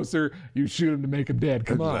get closer, you shoot him to make him dead.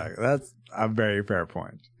 Come on. That's a very fair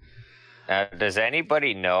point. Does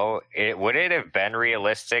anybody know, would it have been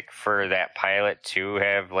realistic for that pilot to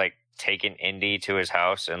have like taken Indy to his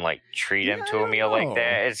house and like treat him to a meal like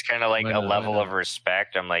that? It's kind of like a level of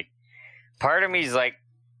respect. I'm like, part of me is like,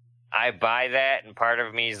 I buy that, and part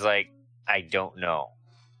of me is like, I don't know.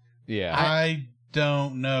 Yeah, I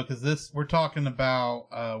don't know because we're talking about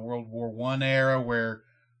World War I era where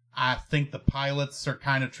I think the pilots are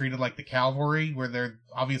kind of treated like the cavalry, where they're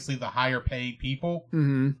obviously the higher paid people.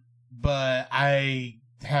 But I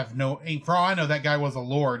have for all I know, that guy was a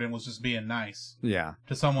lord and was just being nice. Yeah.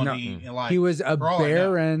 To someone he liked. He was a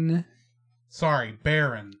baron. Sorry,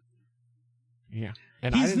 baron. Yeah.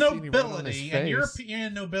 And he's nobility, and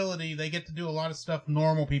European nobility, they get to do a lot of stuff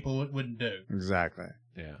normal people wouldn't do. Exactly.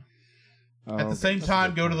 Yeah. At the same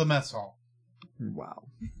time, go to the mess hall. Wow.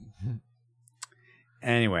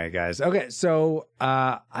 Anyway, guys. Okay, so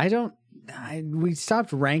we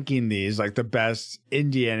stopped ranking these like the best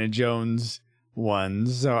Indiana Jones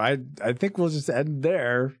ones, so I think we'll just end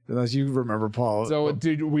there unless you remember, Paul. So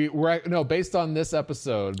based on this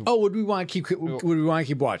episode. Oh, would we want to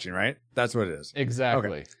keep watching? Right, that's what it is.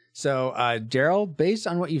 Exactly. Okay. So, Daryl, based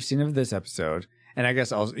on what you've seen of this episode, and I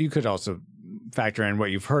guess also you could also factor in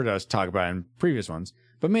what you've heard us talk about in previous ones,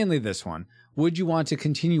 but mainly this one, would you want to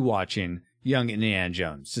continue watching Young Indiana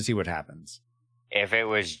Jones to see what happens? If it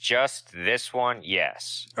was just this one,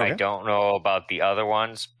 yes. Okay. I don't know about the other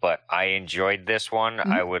ones, but I enjoyed this one.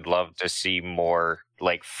 I would love to see more,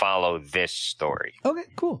 like, follow this story. Okay,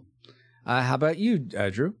 cool. How about you,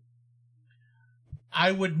 Drew?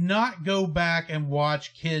 I would not go back and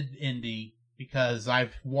watch Kid Indy because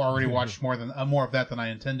I've already watched more of that than I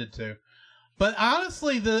intended to. But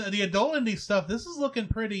honestly, the adult indie stuff, this is looking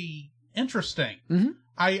pretty interesting.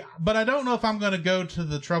 But I don't know if I'm going to go to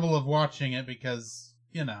the trouble of watching it because,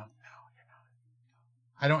 you know,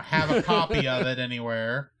 I don't have a copy of it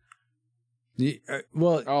anywhere.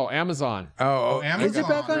 Amazon. Amazon. Is it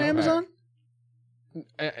back on Amazon?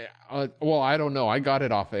 Well, I don't know. I got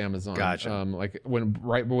it off of Amazon. Gotcha. Like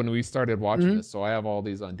right when we started watching this, so I have all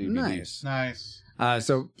these on DVD. Nice.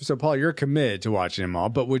 So Paul, you're committed to watching them all,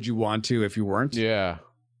 but would you want to if you weren't? Yeah.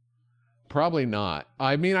 Probably not.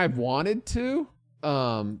 I mean, I've wanted to,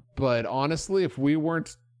 but honestly, if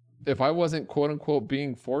I wasn't quote unquote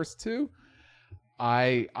being forced to,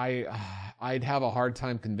 I'd have a hard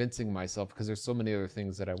time convincing myself because there's so many other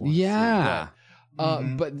things that I want. Yeah. To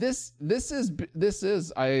see. But this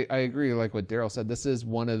is I agree, like what Daryl said. This is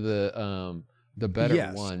one of the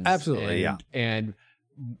better ones. Absolutely, and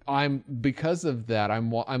I'm because of that.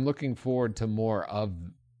 I'm looking forward to more of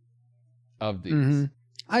these.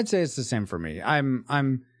 I'd say it's the same for me. I'm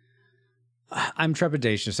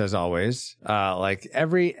trepidatious as always. Like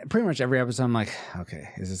pretty much every episode, I'm like, okay,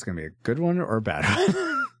 is this gonna be a good one or a bad one?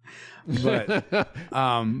 but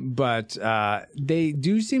they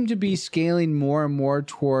do seem to be scaling more and more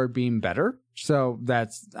toward being better. So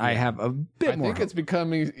I have a bit more. I think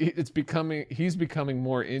he's becoming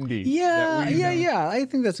more indie. Yeah. I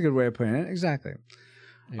think that's a good way of putting it. Exactly.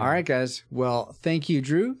 Yeah. All right, guys. Well, thank you,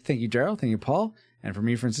 Drew. Thank you, Daryl. Thank you, Paul. And for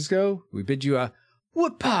me, Francisco, we bid you a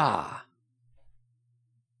whoop-pa.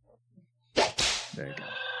 There you go.